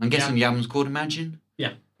Imagine. I'm guessing the album's called Imagine?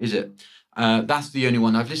 Yeah. Is it? That's the only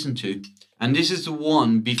one I've listened to. And this is the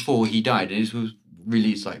one before he died. And this was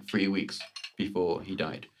released like 3 weeks before he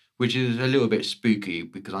died, which is a little bit spooky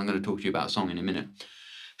because I'm going to talk to you about a song in a minute.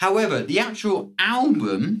 However, the actual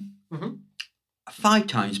album, 5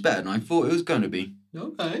 times better than I thought it was going to be.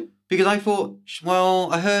 Okay. Because I thought,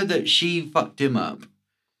 well, I heard that she fucked him up.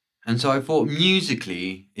 And so I thought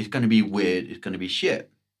musically, it's going to be weird, it's going to be shit.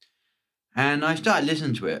 And I started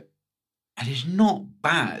listening to it, and it's not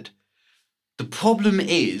bad. The problem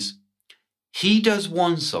is, he does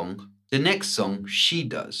one song, the next song she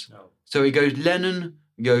does. No. So it goes Lennon,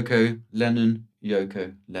 Yoko, Lennon,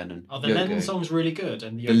 Yoko Lennon. Oh, the Yoko. Lennon song's really good,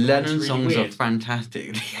 and The Yoko Lennon one's really songs weird. are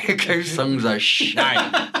fantastic. The Yoko songs are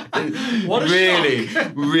shite. What a really,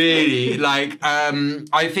 shock. really. Like,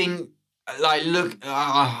 I think, like, look,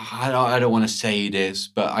 I don't want to say this,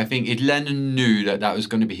 but I think if Lennon knew that that was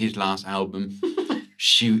going to be his last album,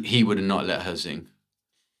 he would have not let her sing.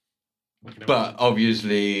 But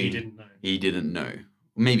obviously, he didn't know.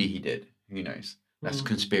 Maybe he did. Who knows? That's Mm.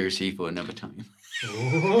 conspiracy for another time.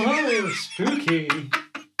 Oh, spooky.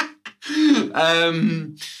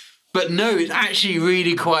 But no, it's actually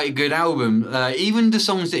really quite a good album. Even the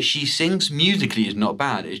songs that she sings musically is not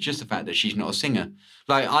bad. It's just the fact that she's not a singer.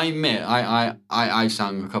 Like, I admit, I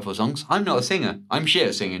sang a couple of songs. I'm not a singer. I'm shit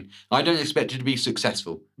at singing. I don't expect it to be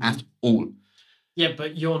successful at all. Yeah,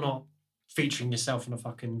 but you're not featuring yourself in a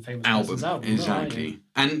fucking famous person's album. Exactly.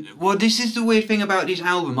 And, well, this is the weird thing about this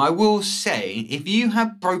album. I will say, if you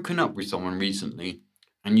have broken up with someone recently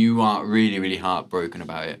and you are really, really heartbroken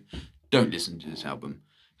about it, don't listen to this album.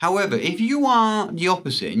 However, if you are the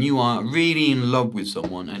opposite and you are really in love with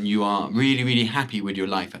someone and you are really, really happy with your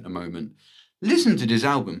life at the moment, listen to this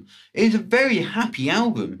album. It's a very happy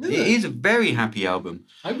album. Is It it? is a very happy album.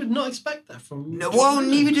 I would not expect that from. No, John well,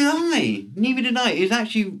 Lennon. neither did I. Neither did I. It's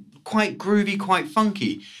actually quite groovy, quite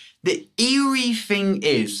funky. The eerie thing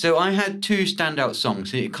is, so I had two standout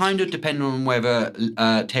songs. It kind of depended on whether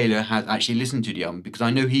Taylor had actually listened to the album, because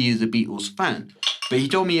I know he is a Beatles fan. But he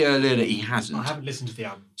told me earlier that he hasn't. I haven't listened to the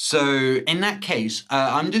album. So in that case,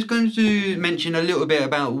 I'm just going to mention a little bit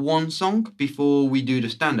about one song before we do the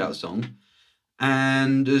standout song.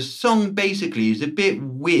 And the song basically is a bit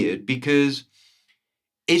weird because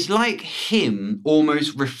it's like him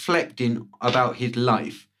almost reflecting about his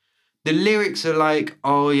life. The lyrics are like,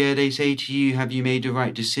 oh yeah, they say to you, have you made the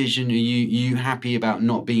right decision? Are you happy about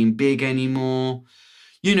not being big anymore?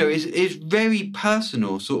 You know, it's very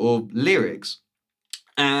personal sort of lyrics.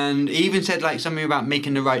 And he even said like something about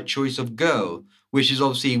making the right choice of girl, which is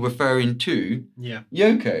obviously referring to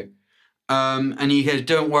Yoko. And he goes,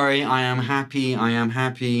 don't worry, I am happy, I am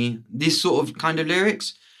happy. This sort of kind of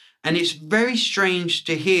lyrics. And it's very strange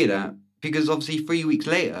to hear that because obviously 3 weeks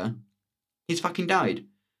later, he's fucking died.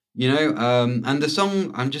 You know, and the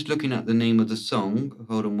song, I'm just looking at the name of the song.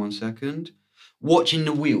 Hold on 1 second. Watching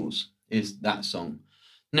the Wheels is that song.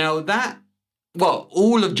 Now well,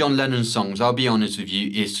 all of John Lennon's songs, I'll be honest with you,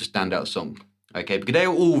 is the standout song. Okay, because they're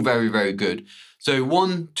all very, very good. So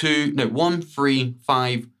 1, 3,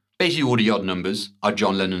 5, basically all the odd numbers are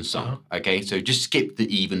John Lennon's song. Okay, so just skip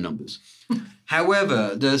the even numbers.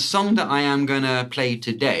 However, the song that I am going to play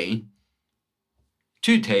today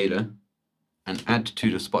to Taylor and add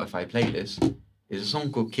to the Spotify playlist is a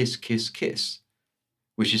song called Kiss, Kiss, Kiss,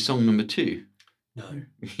 which is song number 2. No.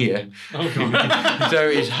 Yeah. Oh, God. So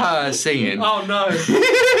it's her singing. Oh, no.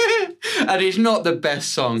 And it's not the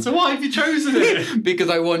best song. So why have you chosen it? Because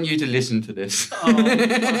I want you to listen to this. Oh,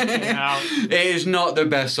 fucking hell. It is not the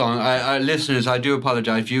best song. Listeners, I do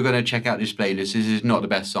apologise. If you're going to check out this playlist, this is not the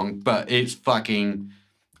best song, but it's fucking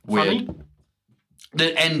weird. Funny?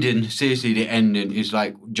 The ending, seriously, the ending is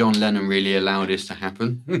like John Lennon really allowed this to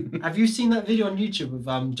happen. Have you seen that video on YouTube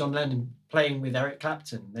of John Lennon playing with Eric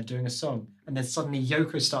Clapton? They're doing a song, and then suddenly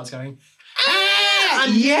Yoko starts going, ah!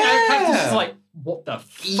 And Eric Clapton's just like, what the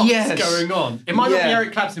fuck's going on? It might not be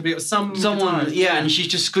Eric Clapton, but it was someone. Yeah, and she's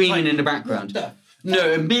just screaming in the background.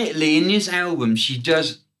 No, admittedly, in this album, she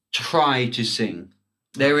does try to sing.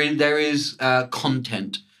 There is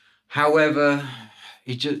content. However,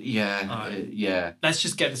 it just, yeah. Let's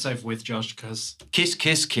just get this over with, Josh, because... Kiss,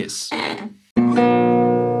 kiss, kiss.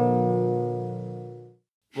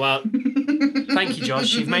 Well, thank you,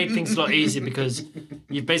 Josh. You've made things a lot easier because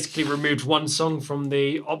you've basically removed one song from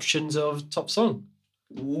the options of top song.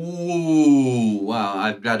 Ooh, wow,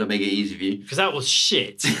 I'm glad to make it easy for you. Because that was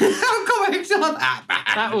shit. How come it's not that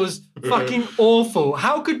bad? That was fucking awful.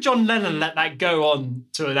 How could John Lennon let that go on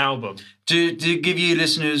to an album? To give you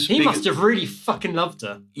listeners... He must have really fucking loved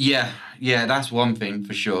her. Yeah, that's one thing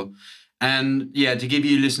for sure. And yeah, to give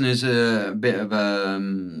you listeners a bit of a...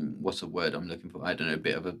 what's the word I'm looking for? I don't know, a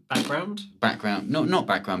bit of a... Background? Background. Not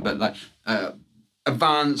background, but like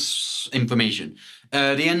advanced information.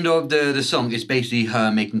 The end of the song is basically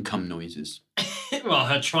her making cum noises. Well,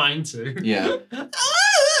 her trying to. Yeah.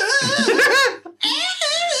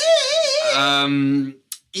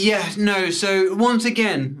 Yeah, no, so once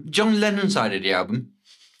again, John Lennon's side of the album,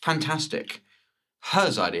 fantastic. Her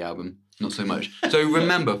side of the album, not so much. So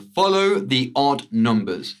remember, follow the odd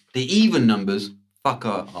numbers. The even numbers, fuck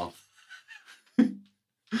her off.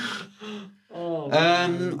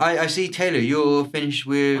 I see, Taylor, you're finished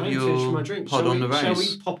with your my drink. pod on the race. Shall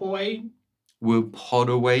we pop away? we'll pod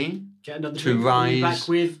away. Get another To drink. We'll be rise back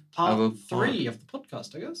with part our 3 of the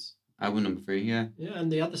podcast, I guess. Album number 3, yeah. Yeah,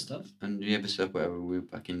 and the other stuff. And the other stuff, whatever we're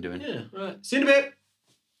back in doing. Yeah, right. See you in a bit.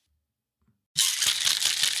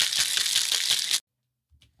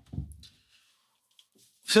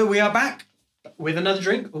 So we are back. With another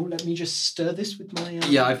drink. Oh, let me just stir this with my...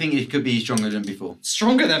 Yeah, I think it could be stronger than before.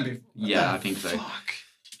 Stronger than before? Yeah, I think so. Fuck.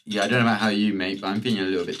 Yeah, I don't know about how you, mate, but I'm feeling a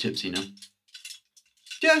little bit tipsy now.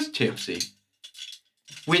 Just tipsy.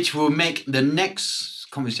 Which will make the next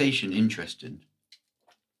conversation interesting.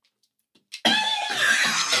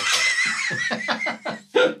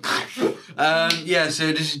 Yeah,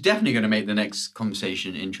 so this is definitely going to make the next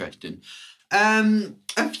conversation interesting.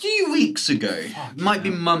 A few weeks ago, might be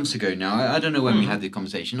months ago now, I don't know when we had the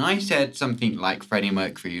conversation, I said something like Freddie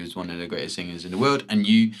Mercury was one of the greatest singers in the world, and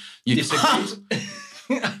you Disagreed.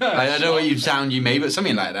 I don't know what you sound you made, but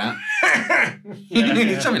something like that.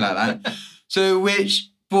 Yeah. Something like that. So, which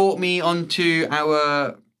brought me onto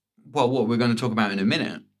our, well, what we're going to talk about in a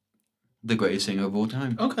minute, the greatest singer of all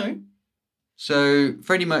time. Okay. So,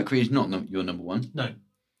 Freddie Mercury is not your number one. No.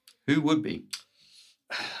 Who would be?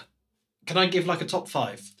 Can I give like a top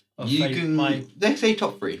 5? You can, let's say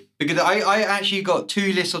top 3. Because I actually got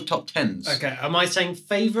 2 lists of top 10s. Okay, am I saying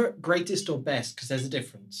favourite, greatest or best? Because there's a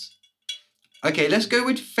difference. Okay, let's go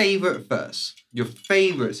with favourite first. Your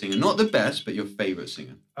favourite singer. Not the best, but your favourite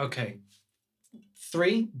singer. Okay.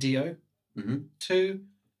 3, Dio. Mm-hmm. 2,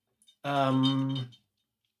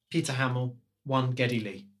 Peter Hamill. 1, Geddy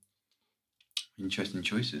Lee. Interesting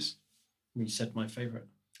choices. You said my favourite.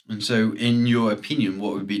 And so, in your opinion,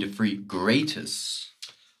 what would be the 3 greatest?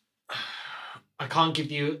 I can't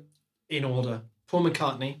give you in order. Paul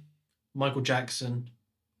McCartney, Michael Jackson.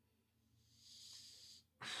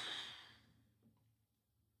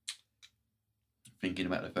 Thinking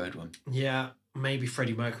about the third one. Yeah, maybe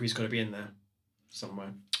Freddie Mercury's got to be in there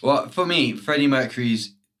somewhere. Well, for me, Freddie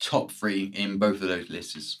Mercury's top 3 in both of those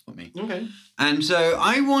lists for me. Okay. And so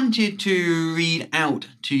I wanted to read out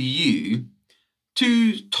to you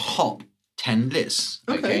 2 top 10 lists.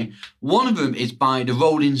 Okay. One of them is by the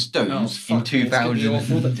Rolling Stones in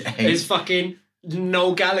 2008. Is fucking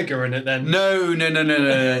Noel Gallagher in it then? No.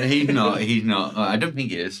 He's not. He's not. I don't think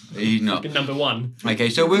he is. He's not. Number 1. Okay,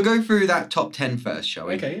 so we'll go through that top 10 first, shall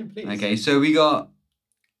we? Okay, please. Okay, so we got,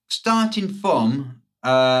 starting from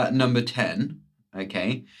number 10,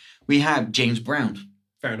 okay, we have James Brown.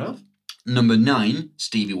 Fair enough. Number 9,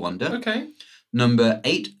 Stevie Wonder. Okay. Number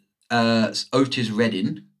 8, Otis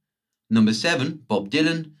Redding. Number 7, Bob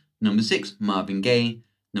Dylan. Number 6, Marvin Gaye.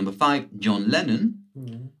 Number 5, John Lennon.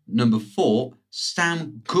 Mm. Number 4,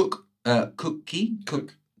 Sam Cooke.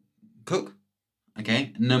 Cook.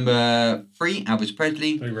 Okay. Number 3, Elvis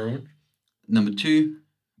Presley. Number 2,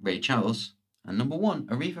 Ray Charles. And number 1,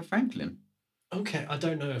 Aretha Franklin. Okay, I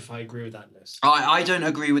don't know if I agree with that list. I don't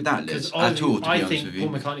agree with that list at all, to be honest with you. I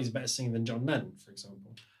think Paul McCartney's a better singer than John Lennon, for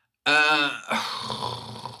example.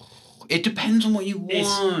 It depends on what you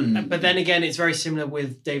want. But then again, it's very similar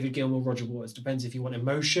with David Gilmour, Roger Waters. Depends if you want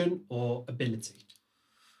emotion or ability.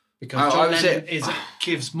 Because John Lennon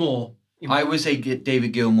gives more. I would say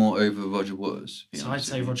David Gilmour over Roger Waters. So I'd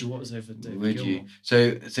say Roger Waters over David Gilmour. Would you?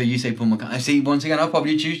 So you say Paul McCartney. I see, once again, I'll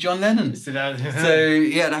probably choose John Lennon. So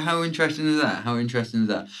yeah, how interesting is that?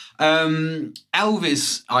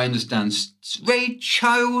 Elvis, I understand. Ray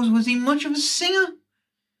Charles, was he much of a singer?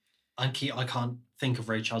 I can't think of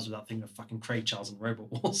Ray Charles without thinking of fucking Craig Charles and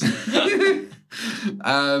Robot Wars.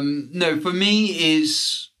 No, for me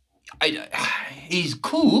is... he's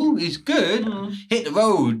cool, he's good. Hit the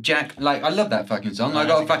road, Jack. Like, I love that fucking song. I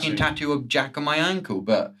got a fucking tattoo of Jack on my ankle,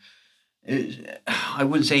 but I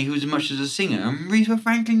wouldn't say he was as much as a singer. Aretha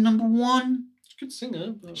Franklin, number 1. Good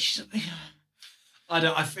singer, but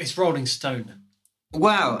it's Rolling Stone.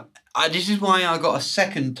 Wow, this is why I got a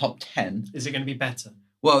second top 10. Is it going to be better?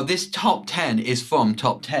 Well, this top 10 is from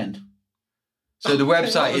Top 10. So the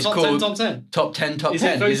website is called Top 10. Top 10, Top 10. Is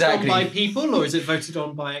it voted exactly. on by people or is it voted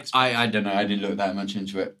on by experts? I don't know. I didn't look that much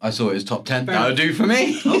into it. I saw it as top 10. That'll do for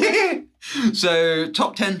me. Okay. So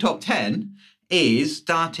top 10 is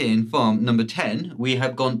starting from number 10. We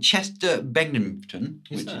have gone Chester Bennington.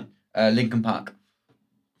 Who's that? Linkin Park.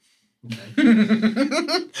 Okay.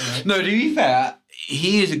 No, to be fair,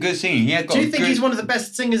 he is a good singer. Do you think he's one of the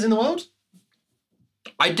best singers in the world?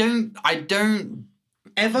 I don't.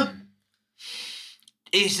 Ever?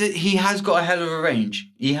 He has got a hell of a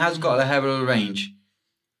range.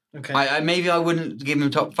 Okay. Maybe I wouldn't give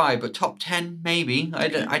him top 5, but top 10 maybe. I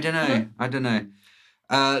don't know.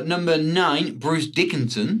 Number 9, Bruce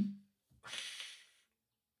Dickinson.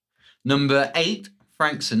 Number 8,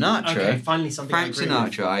 Frank Sinatra. Okay, finally something Frank I agree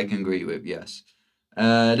Sinatra, I can agree with, yes.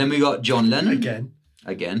 Then we got John Lennon.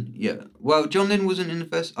 Again, yeah. Well, John Lennon wasn't in the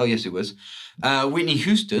first. Oh, yes, it was. Whitney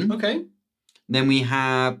Houston. with. Okay. Then we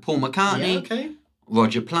have Paul McCartney, Yeah, okay.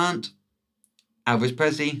 Roger Plant, Elvis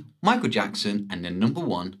Presley, Michael Jackson, and then number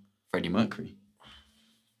 1, Freddie Mercury.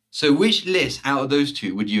 So which list out of those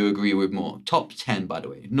two would you agree with more? Top 10, by the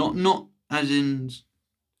way. Not as in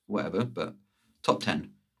whatever, but top 10.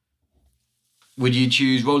 Would you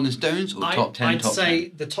choose Rolling Stones or top 10, I'd top say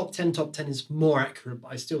 10? the top 10 is more accurate, but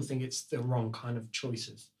I still think it's the wrong kind of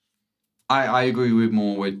choices. I agree with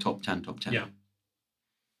more with top 10, top 10. Yeah.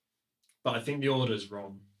 But I think the order's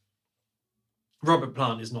wrong. Robert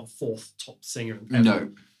Plant is not 4th top singer ever.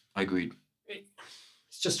 No, I agreed.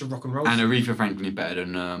 It's just a rock and roll. And Aretha Franklin is better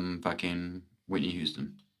than fucking Whitney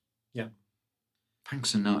Houston. Yeah. Frank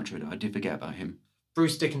Sinatra, though, I did forget about him.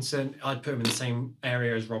 Bruce Dickinson, I'd put him in the same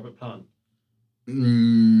area as Robert Plant.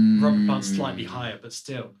 Mm, Robert Plant's slightly higher, but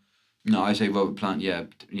still. No, I say Robert Plant, yeah,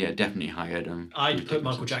 definitely higher than... I'd Bruce put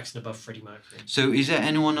Michael Dickinson. Jackson above Freddie Mercury. So is there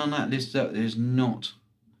anyone on that list that there's not,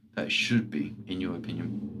 that should be, in your opinion?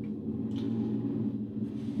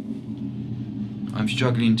 I'm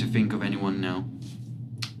struggling to think of anyone now.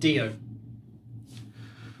 Dio.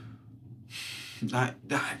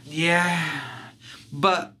 Yeah.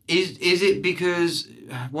 But is it because,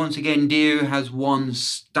 once again, Dio has one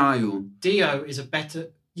style? Dio is a better...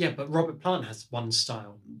 Yeah, but Robert Plant has one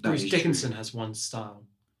style. That Bruce is Dickinson true. has one style.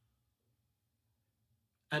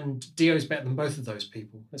 And Dio's better than both of those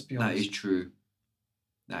people, let's be honest. That is true.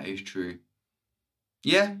 That is true.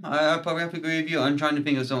 Yeah, I probably have to agree with you. I'm trying to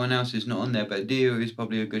think of someone else who's not on there, but Dio is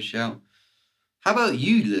probably a good shout. How about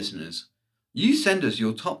you, listeners? You send us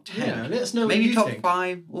your top 10. Yeah, let us know what Maybe you top think.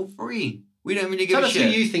 5 or 3. We don't really give Tell a us who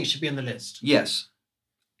shit. you think should be on the list. Yes.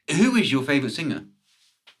 Who is your favourite singer?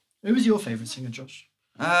 Who was your favourite singer, Josh?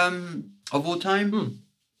 Of all time?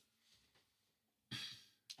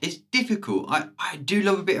 It's difficult. I do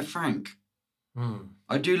love a bit of Frank.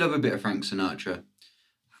 I do love a bit of Frank Sinatra.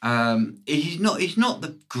 He's not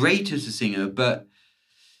the greatest singer, but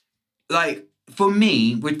like for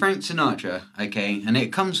me, with Frank Sinatra, okay, and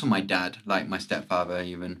it comes from my dad, like my stepfather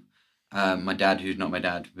even. My dad, who's not my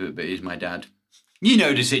dad, but is my dad. You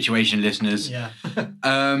know the situation, listeners. Yeah.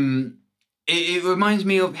 It reminds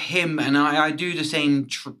me of him, and I do the same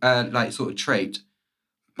like sort of trait.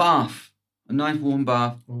 Bath, a nice warm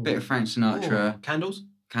bath, bit of Frank Sinatra. Ooh, candles?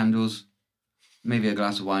 Candles, maybe a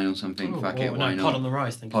glass of wine or something. Fuck it, why not? Pod on the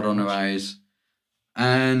rise, thank you. Pod very on the much. rise.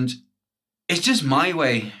 And it's just my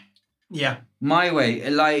way. Yeah. My way.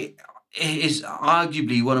 Like, it's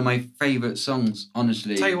arguably one of my favourite songs,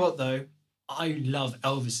 honestly. Tell you what, though, I love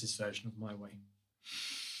Elvis's version of My Way.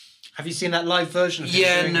 Have you seen that live version of him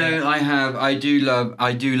Yeah, doing no, it? I have. I do love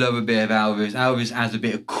a bit of Elvis. Elvis has a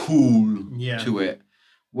bit of cool to it.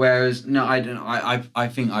 Whereas, no, I don't. I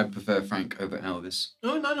think I prefer Frank over Elvis.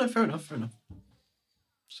 No, fair enough.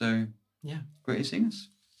 So, yeah. Greatest singers.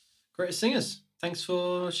 Greatest singers. Thanks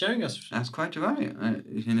for sharing us. That's quite right.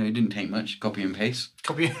 It didn't take much. Copy and paste.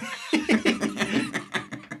 Copy.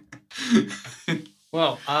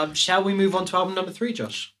 Well, shall we move on to album number 3,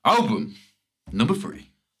 Josh? Album number 3.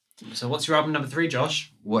 So what's your album number 3,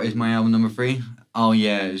 Josh? What is my album number 3? Oh,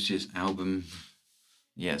 yeah, it's just album.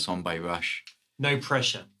 Yeah, it's on by Rush. No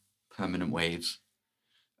Pressure. Permanent Waves.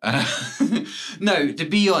 No, to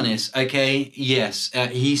be honest, okay, yes,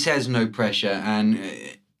 he says no pressure, and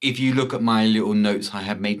if you look at my little notes I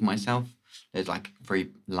have made myself, there's like 3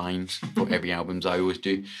 lines for every albums I always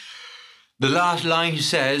do. The last line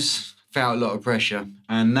says, felt a lot of pressure,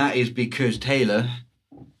 and that is because Taylor,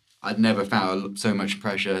 I'd never felt so much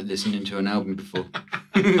pressure listening to an album before.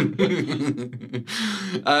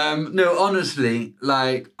 No, honestly,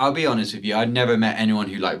 like, I'll be honest with you, I'd never met anyone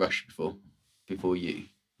who liked Rush before you.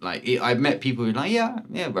 Like, I've met people who are like, yeah,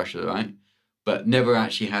 Rush is alright, but never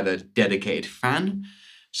actually had a dedicated fan.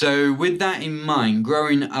 So with that in mind,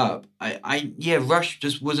 growing up, Rush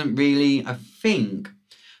just wasn't really a thing.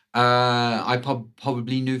 I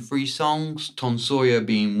probably knew 3 songs, Tom Sawyer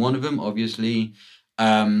being one of them, obviously.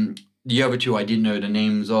 The other 2 I didn't know the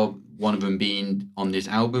names of, one of them being on this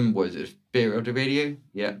album, was it Spirit of the Radio?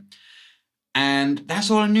 Yeah. And that's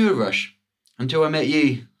all I knew of Rush, until I met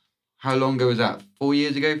you. How long ago was that? 4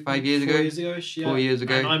 years ago? 5 years ago? 4 years ago, yeah. 4 years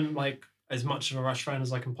ago. And I'm like as much of a Rush fan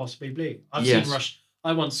as I can possibly be. I've Yes. seen Rush.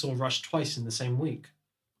 I once saw Rush twice in the same week.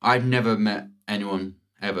 I've never met anyone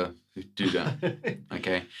ever who do that.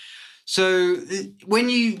 Okay. So when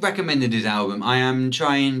you recommended this album, I am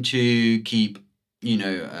trying to keep,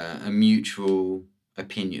 a mutual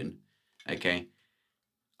opinion. Okay.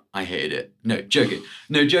 I hated it. No, joking.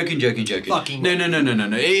 No, joking. Fucking No.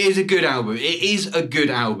 It is a good album. It is a good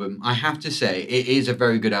album. I have to say, it is a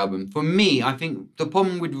very good album. For me, I think the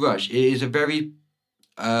problem with Rush, it is a very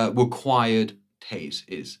required taste.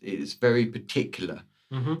 It's very particular.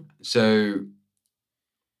 Mm-hmm. So,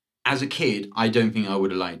 as a kid, I don't think I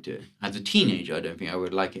would have liked it. As a teenager, I don't think I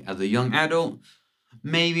would like it. As a young adult,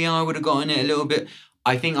 maybe I would have gotten it a little bit.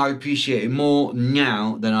 I think I appreciate it more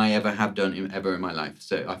now than I ever have done ever in my life.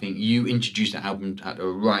 So I think you introduced the album at the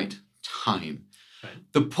right time. Right.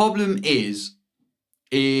 The problem is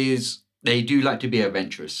they do like to be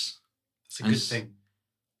adventurous. It's a good thing.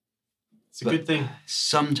 It's a good thing.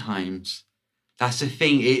 Sometimes that's the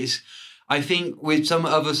thing. I think with some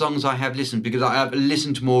other songs I have listened, because I have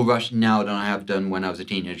listened to more Rush now than I have done when I was a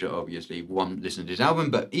teenager, obviously. One, listened to his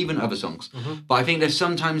album, but even other songs. Mm-hmm. But I think there's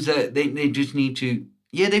sometimes that they just need to...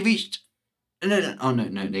 Yeah, they reached... No,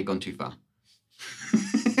 they've gone too far.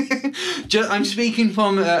 I'm speaking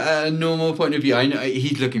from a normal point of view. I know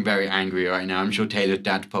he's looking very angry right now. I'm sure Taylor's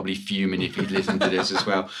dad's probably fuming if he'd listened to this as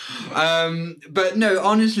well. But no,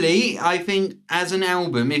 honestly, I think as an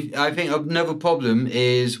album, I think another problem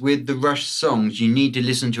is with the Rush songs, you need to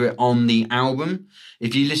listen to it on the album.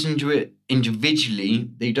 If you listen to it individually,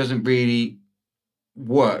 it doesn't really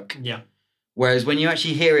work. Yeah. Whereas when you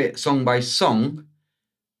actually hear it song by song,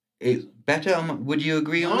 it's better. Would you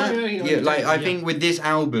agree on that? Yeah, like I think with this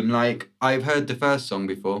album, like I've heard the first song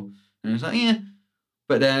before, and it's like yeah,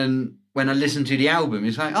 but then when I listen to the album,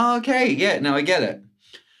 it's like oh okay, yeah, now I get it.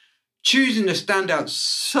 Choosing a standout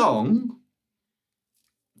song,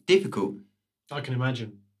 difficult. I can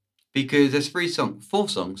imagine. Because there's 4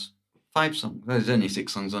 songs, 5 songs. There's only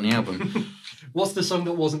 6 songs on the album. What's the song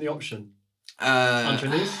that wasn't the option? Entre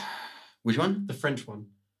Nous? Which one? The French one.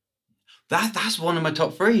 That's one of my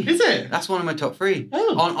top 3. Is it? That's one of my top 3.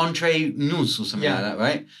 Oh. Entre Nous or something like that,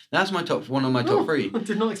 right? That's one of my top 3. I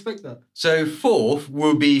did not expect that. So 4th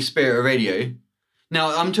will be Spirit of Radio.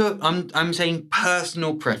 Now I'm saying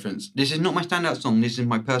personal preference. This is not my standout song. This is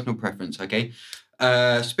my personal preference. Okay,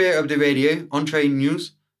 Spirit of the Radio, Entre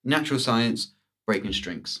Nous, Natural Science, Breaking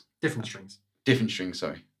Strings. Different strings.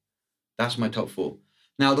 Sorry, that's my top 4.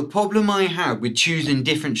 Now the problem I have with choosing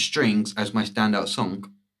Different Strings as my standout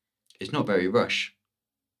song, it's not very Rush.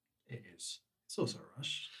 It is. It's also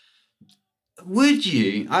Rush. Would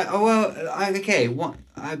you? Okay. What?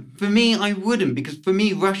 For me, I wouldn't, because for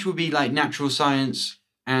me, Rush would be like Natural Science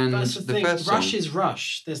and That's the thing. first song. Rush is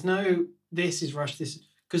Rush. There's no this is Rush. This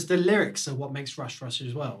because the lyrics are what makes Rush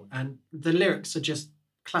as well, and the lyrics are just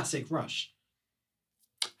classic Rush.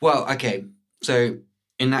 Well, okay. So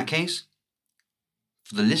in that case,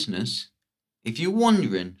 for the listeners, if you're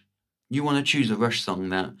wondering, you want to choose a Rush song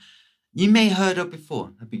that you may have heard of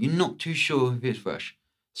before, but you're not too sure if it's Rush.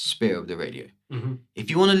 Spirit of the Radio. Mm-hmm. If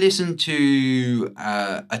you want to listen to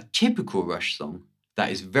a typical Rush song that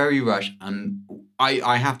is very Rush, and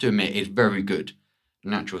I have to admit it's very good,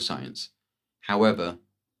 Natural Science. However,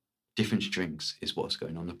 Different Strings is what's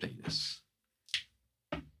going on the playlist,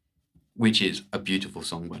 which is a beautiful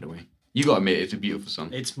song, by the way. You got to admit it's a beautiful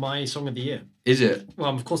song. It's my song of the year. Is it?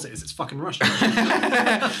 Well, of course it is. It's fucking Rush.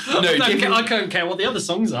 I don't care what the other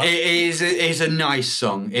songs are. It's a nice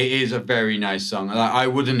song. It is a very nice song. I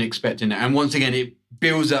wouldn't expect it. And once again, it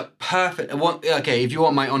builds up perfect. Okay, if you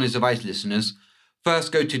want my honest advice, listeners,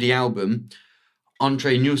 first go to the album.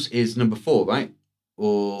 Entre Nous is number 4, right?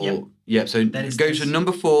 Or yep. Yeah, so go to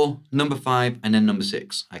number 4, number 5, and then number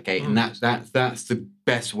 6. Okay, and that's the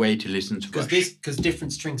best way to listen to Rush. Because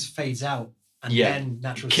Different Strings fades out, and then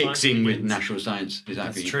Natural Science kicks in with begins. Natural Science.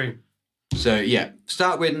 Exactly. That's true. So yeah,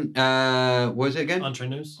 start with what is it again? Entre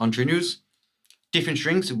Nous. Entre Nous, Different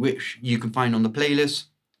Strings, which you can find on the playlist,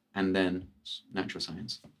 and then Natural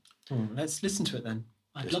Science. Let's listen to it then.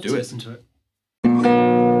 I'd love do to it. listen to it.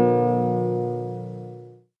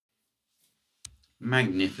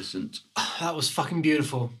 Magnificent. That was fucking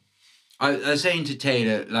beautiful. I was saying to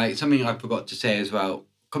Taylor, like something I forgot to say as well.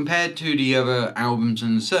 Compared to the other albums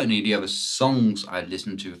and certainly the other songs I'd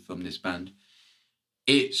listened to from this band,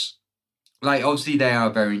 it's like obviously they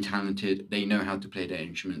are very talented. They know how to play their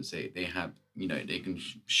instruments. They have, they can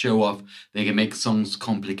show off. They can make songs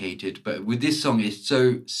complicated. But with this song, it's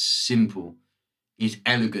so simple. It's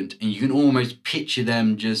elegant, and you can almost picture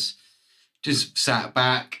them just sat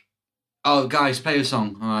back. Oh, guys, play a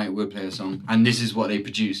song. All right, we'll play a song. And this is what they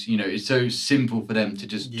produce. It's so simple for them to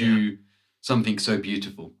just do something so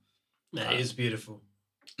beautiful. It is beautiful.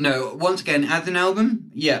 No, once again, as an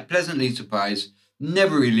album, pleasantly surprised.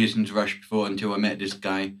 Never really listened to Rush before until I met this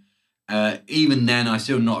guy. Even then, I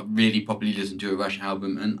still not really properly listened to a Rush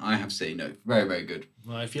album, and I have to say no, very, very good.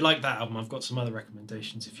 Well, if you like that album, I've got some other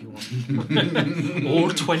recommendations if you want. All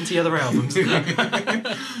 20 other albums.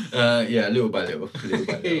 Yeah, little by little.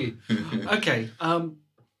 Okay.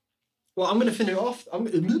 Well, I'm going to finish it off. I'm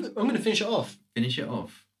going to finish it off. Finish it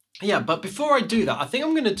off. Yeah, but before I do that, I think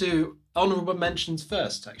I'm going to do honourable mentions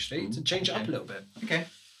first, actually, to change it up a little bit. Okay.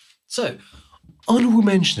 So, honourable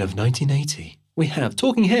mention of 1980. We have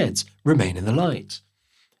Talking Heads, Remain in the Light.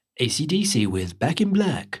 AC/DC with Back in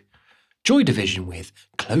Black. Joy Division with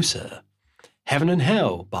Closer. Heaven and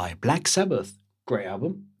Hell by Black Sabbath. Great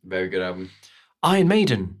album. Very good album. Iron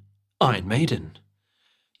Maiden.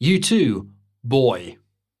 U2, Boy.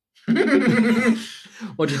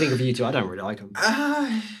 What do you think of U2? I don't really like them.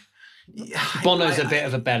 Bono's a bit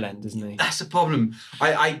of a bellend, isn't he? That's the problem.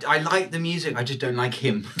 I like the music, I just don't like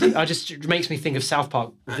him. It makes me think of South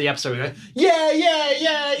Park, the episode where yeah.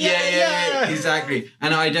 Exactly.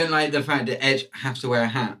 And I don't like the fact that Edge has to wear a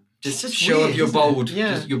hat. Just show weird, off you're isn't bold. it?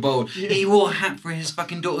 Yeah. Just you're bold. Yeah. He wore a hat for his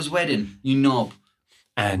fucking daughter's wedding. You knob.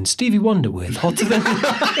 And Stevie Wonder with Hotter Than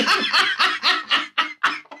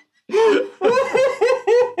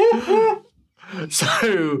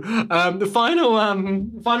So, the final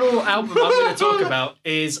album I'm going to talk about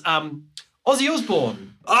is Ozzy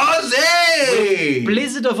Osbourne. Ozzy!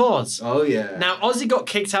 Blizzard of Oz. Oh, yeah. Now, Ozzy got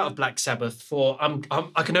kicked out of Black Sabbath for,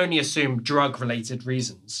 I can only assume, drug-related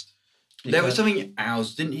reasons. There was something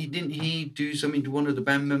else. Didn't he do something to one of the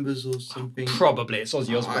band members or something? Probably. It's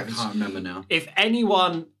Ozzy Osbourne. I can't remember now. If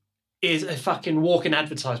anyone is a fucking walking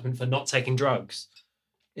advertisement for not taking drugs,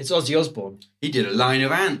 it's Ozzy Osbourne. He did a line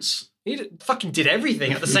of ants. He fucking did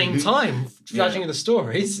everything at the same time, judging the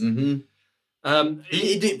stories. Mm-hmm.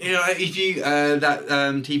 He did, if you that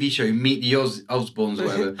TV show Meet the Osbournes or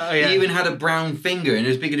whatever, he even had a brown finger and it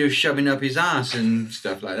was big as shoving up his ass and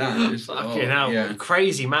stuff like that. Fucking hell,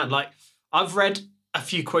 crazy man! Like I've read a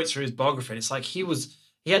few quotes from his biography. It's like he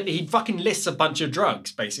fucking lists a bunch of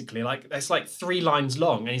drugs basically. Like it's like 3 lines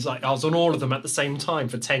long, and he's like, I was on all of them at the same time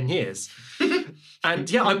for 10 years. And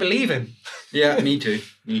yeah, I believe him. Yeah, me too.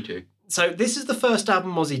 So this is the first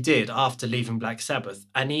album Ozzy did after leaving Black Sabbath,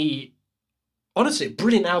 and honestly,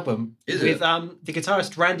 brilliant album with the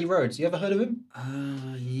guitarist Randy Rhoads. You ever heard of him?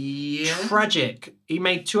 Yeah. Tragic. He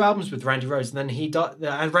made 2 albums with Randy Rhoads, and then he died.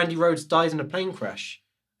 And Randy Rhoads died in a plane crash,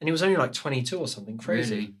 and he was only like 22 or something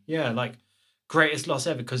crazy. Really? Yeah, like greatest loss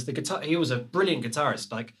ever because he was a brilliant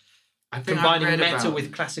guitarist. Like I think combining metal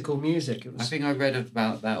with classical music. I think I read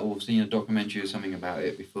about that or seen a documentary or something about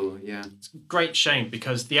it before. Yeah, it's a great shame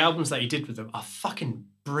because the albums that he did with them are fucking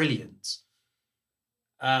brilliant.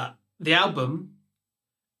 The album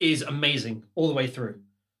is amazing all the way through.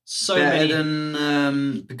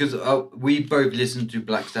 Because we both listened to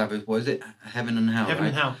Black Sabbath. What is it? Heaven and Hell. Heaven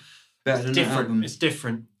and Hell. Better than different. That album. It's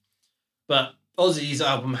different. But Ozzy's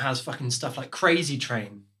album has fucking stuff like Crazy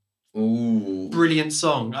Train. Ooh. Brilliant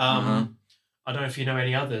song. I don't know if you know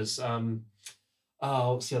any others.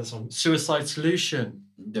 What's the other song? Suicide Solution.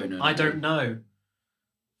 I don't know.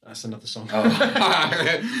 That's another song. Oh.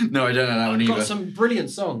 No, I don't know that one either. Got some brilliant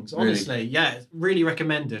songs, honestly. Really? Yeah, really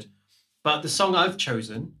recommended. But the song I've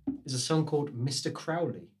chosen is a song called Mr.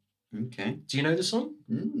 Crowley. Okay. Do you know the song?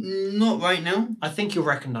 Not right now. I think you'll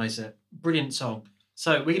recognise it. Brilliant song.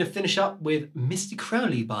 So we're going to finish up with Mr.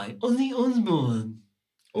 Crowley by Ozzy Osbourne.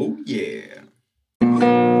 Oh, yeah.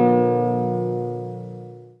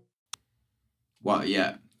 Wow,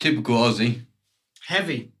 yeah. Typical Ozzy.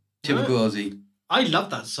 Heavy. Typical Ozzy. I love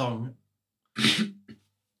that song. Yeah,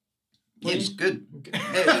 it's good.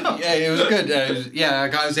 It was good. I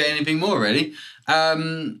can't say anything more, really.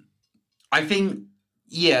 I think,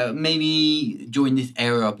 maybe during this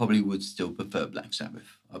era, I probably would still prefer Black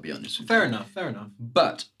Sabbath. I'll be honest with you. Fair enough.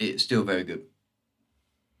 But it's still very good.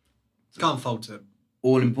 Can't fault it.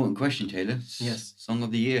 All-important question, Taylor. Yes. Song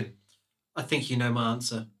of the year. I think you know my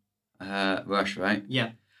answer. Rush, right?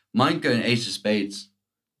 Yeah. Mine going Ace of Spades.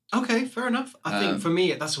 Okay, fair enough. I think for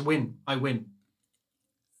me, that's a win. I win.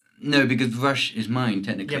 No, because Rush is mine,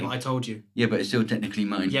 technically. Yeah, but I told you. Yeah, but it's still technically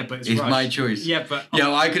mine. Yeah, but it's Rush. my choice. Yeah, but...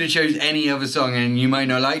 I could have chosen any other song and you might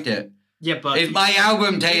not liked it. Yeah, but... It's my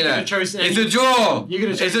album, Taylor. It's a draw.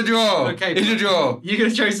 It's a draw. Okay. It's a draw. You could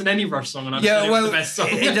have chosen any Rush song and I'd say it was the best song.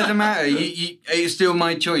 It doesn't matter. It's still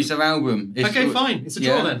my choice of album. Fine. It's a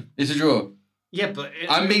draw then. It's a draw. Yeah, but...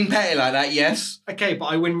 I'm being petty like that, yes. Okay, but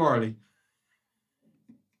I win morally.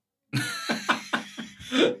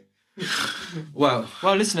 Well,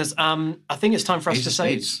 listeners, I think it's time for us to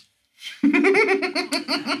say...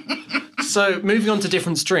 So moving on to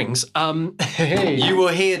different strings. You will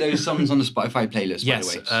hear those songs on the Spotify playlist,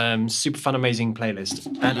 Yes, by the way. super fun, amazing playlist.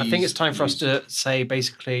 And I think it's time for us to say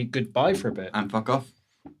basically goodbye for a bit. And fuck off.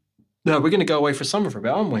 No, we're going to go away for summer for a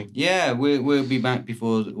bit, aren't we? Yeah, we'll be back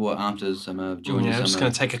before, after summer, during the I'm summer. just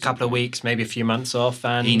going to take a couple of weeks, maybe a few months off.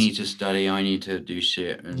 And He needs to study, I need to do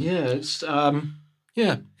shit. And it's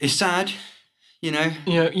It's sad, you know.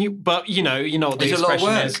 but you know what the It's a lot of expression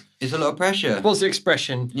work. is. It's a lot of pressure. What's the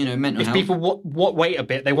expression? You know, mental If health. people wait a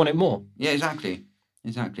bit, they want it more. Yeah, exactly.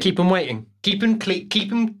 Keep them waiting. Keep them clean. Keep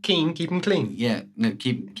them keen. Keep them clean. Yeah, no,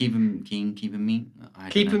 keep them keen, keep them mean.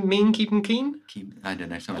 Keep them mean. Keep them keen. I don't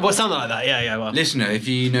know, something Well, like that. something like that. Yeah. Well, Listener, if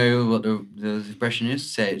you know what the expression is,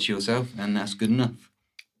 say it to yourself, and that's good enough.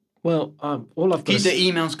 all I've got. Keep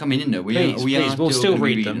the emails coming in, though. Please, we'll still gonna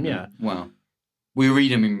be read them, reading yeah. Well, we'll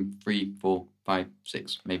read them in 3, 4, 5,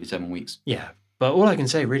 6, maybe 7 weeks. Yeah, but all I can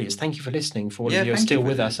say really is thank you for listening. For all Yeah, of you who are thank you still for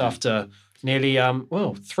with us listening. after nearly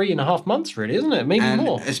 3.5 months, really, isn't it? Maybe And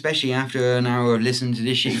more. especially after an hour of listening to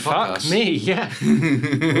this shitty Fuck podcast. me, yeah.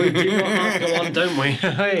 We do not go on, don't we?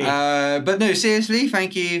 Hey. But no, seriously,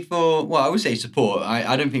 thank you for, well, I would say support.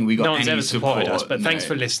 I don't think we got No one's any ever supported support, us, but thanks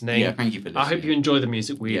for listening. Yeah, thank you for listening. I hope you enjoy the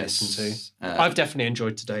music we Yes. listen to. Uh, I've definitely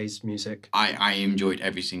enjoyed today's music. I enjoyed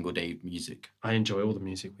every single day of music. I enjoy all the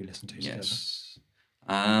music we listen to together. Yes.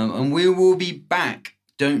 And we will be back.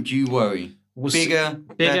 Don't you worry. We'll Bigger,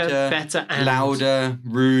 better, and louder,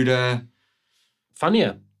 ruder.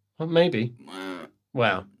 funnier. Well, maybe.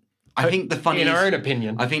 Well, I think the funniest. in our own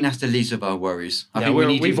opinion. I think that's the least of our worries. I Yeah,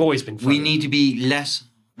 think we've always been funny. We need to be less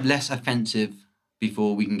offensive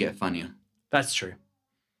before we can get funnier. That's true.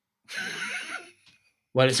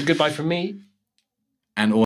 Well, it's a goodbye from me. And